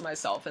hiding parts of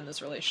myself in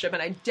this relationship,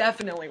 and I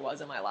definitely was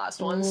in my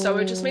last one. So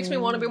it just makes me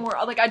want to be more,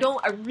 like,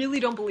 I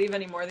really don't believe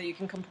anymore that you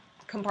can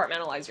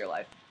compartmentalize your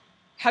life.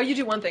 How you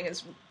do one thing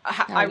is,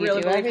 I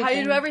really believe how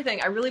you do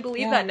everything. I really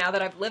believe that now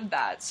that I've lived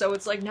that. So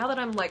it's like, now that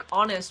I'm like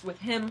honest with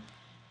him,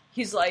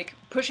 he's like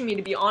pushing me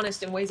to be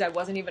honest in ways I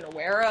wasn't even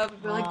aware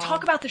of. Like,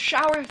 talk about the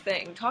shower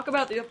thing. Talk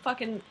about the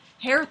fucking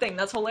hair thing.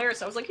 That's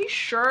hilarious. I was like, you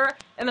sure?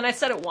 And then I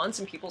said it once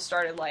and people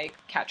started like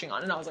catching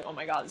on and I was like, oh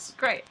my God, this is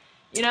great.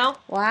 You know?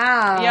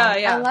 Wow.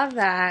 Yeah. I love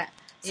that.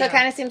 So it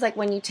kind of seems like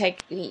when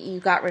you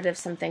got rid of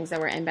some things that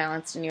were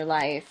imbalanced in your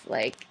life,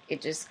 like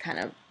it just kind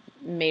of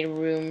made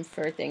room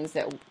for things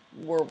that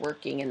were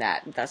working and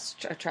that thus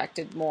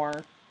attracted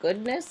more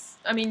goodness.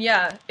 I mean,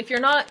 yeah, if you're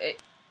not,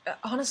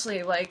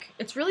 honestly, like,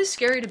 it's really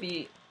scary to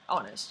be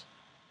honest.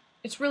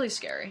 It's really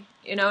scary,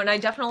 you know, and I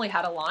definitely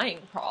had a lying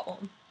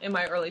problem in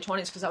my early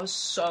 20s because I was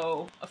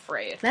so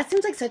afraid. That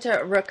seems like such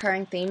a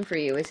recurring theme for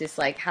you, is just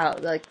like how,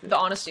 like... The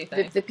honesty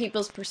thing. The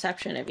people's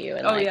perception of you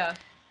and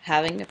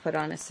having to put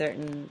on a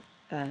certain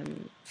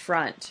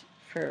front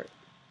for...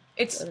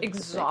 It's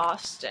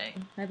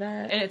exhausting. I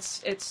bet. And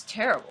it's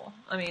terrible.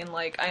 I mean,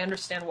 like, I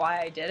understand why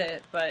I did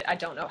it, but I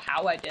don't know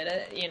how I did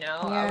it, you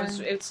know? Yeah.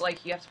 It's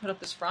like, you have to put up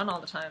this front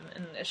all the time,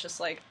 and it's just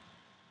like,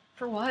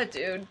 for what,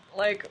 dude?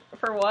 Like,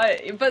 for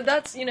what? But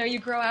that's, you know, you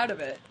grow out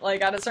of it.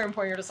 Like, at a certain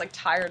point, you're just, like,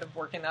 tired of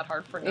working that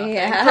hard for nothing.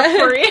 Yeah.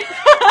 For free.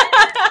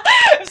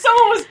 If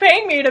someone was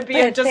paying me to be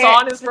a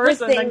dishonest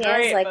person, then great. The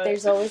thing is, like,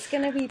 there's always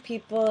going to be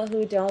people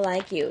who don't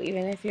like you,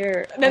 even if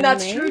you're And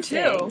that's true,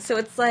 too. So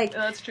it's like...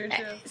 That's true,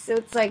 too. So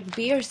it's like,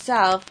 be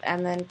yourself,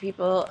 and then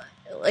people...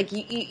 Like,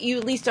 you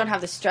at least don't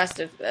have the stress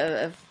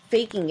of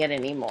faking it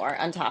anymore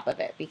on top of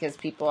it, because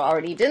people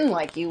already didn't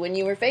like you when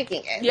you were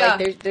faking it. Yeah.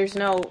 Like, there's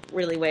no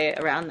really way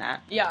around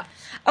that. Yeah.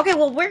 Okay,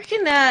 well, where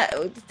can...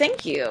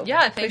 thank you.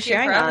 Yeah, thank you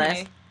sharing for all having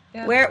this. me.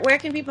 Yeah. Where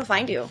can people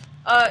find you?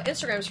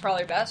 Instagram's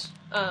probably best.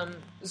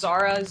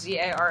 Zara,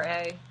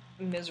 Zara,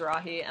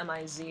 Mizrahi,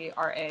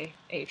 Mizrahi.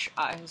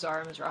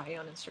 Zara Mizrahi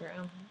on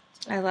Instagram.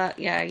 I love...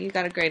 Yeah, you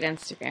got a great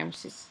Instagram.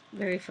 She's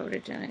very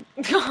photogenic.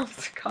 Oh,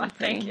 God,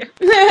 thank you.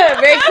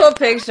 Very cool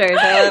pictures.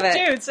 I love it.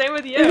 Dude, same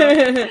with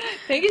you.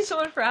 Thank you so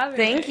much for having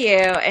me. Thank you.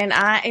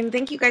 And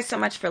thank you guys so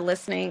much for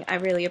listening. I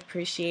really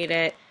appreciate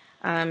it.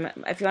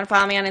 If you want to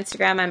follow me on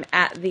Instagram, I'm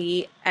at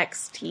the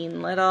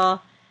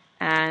xteenlittle.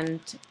 And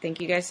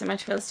thank you guys so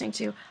much for listening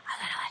to A Little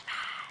Advice.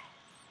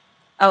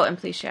 Oh, and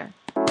please share.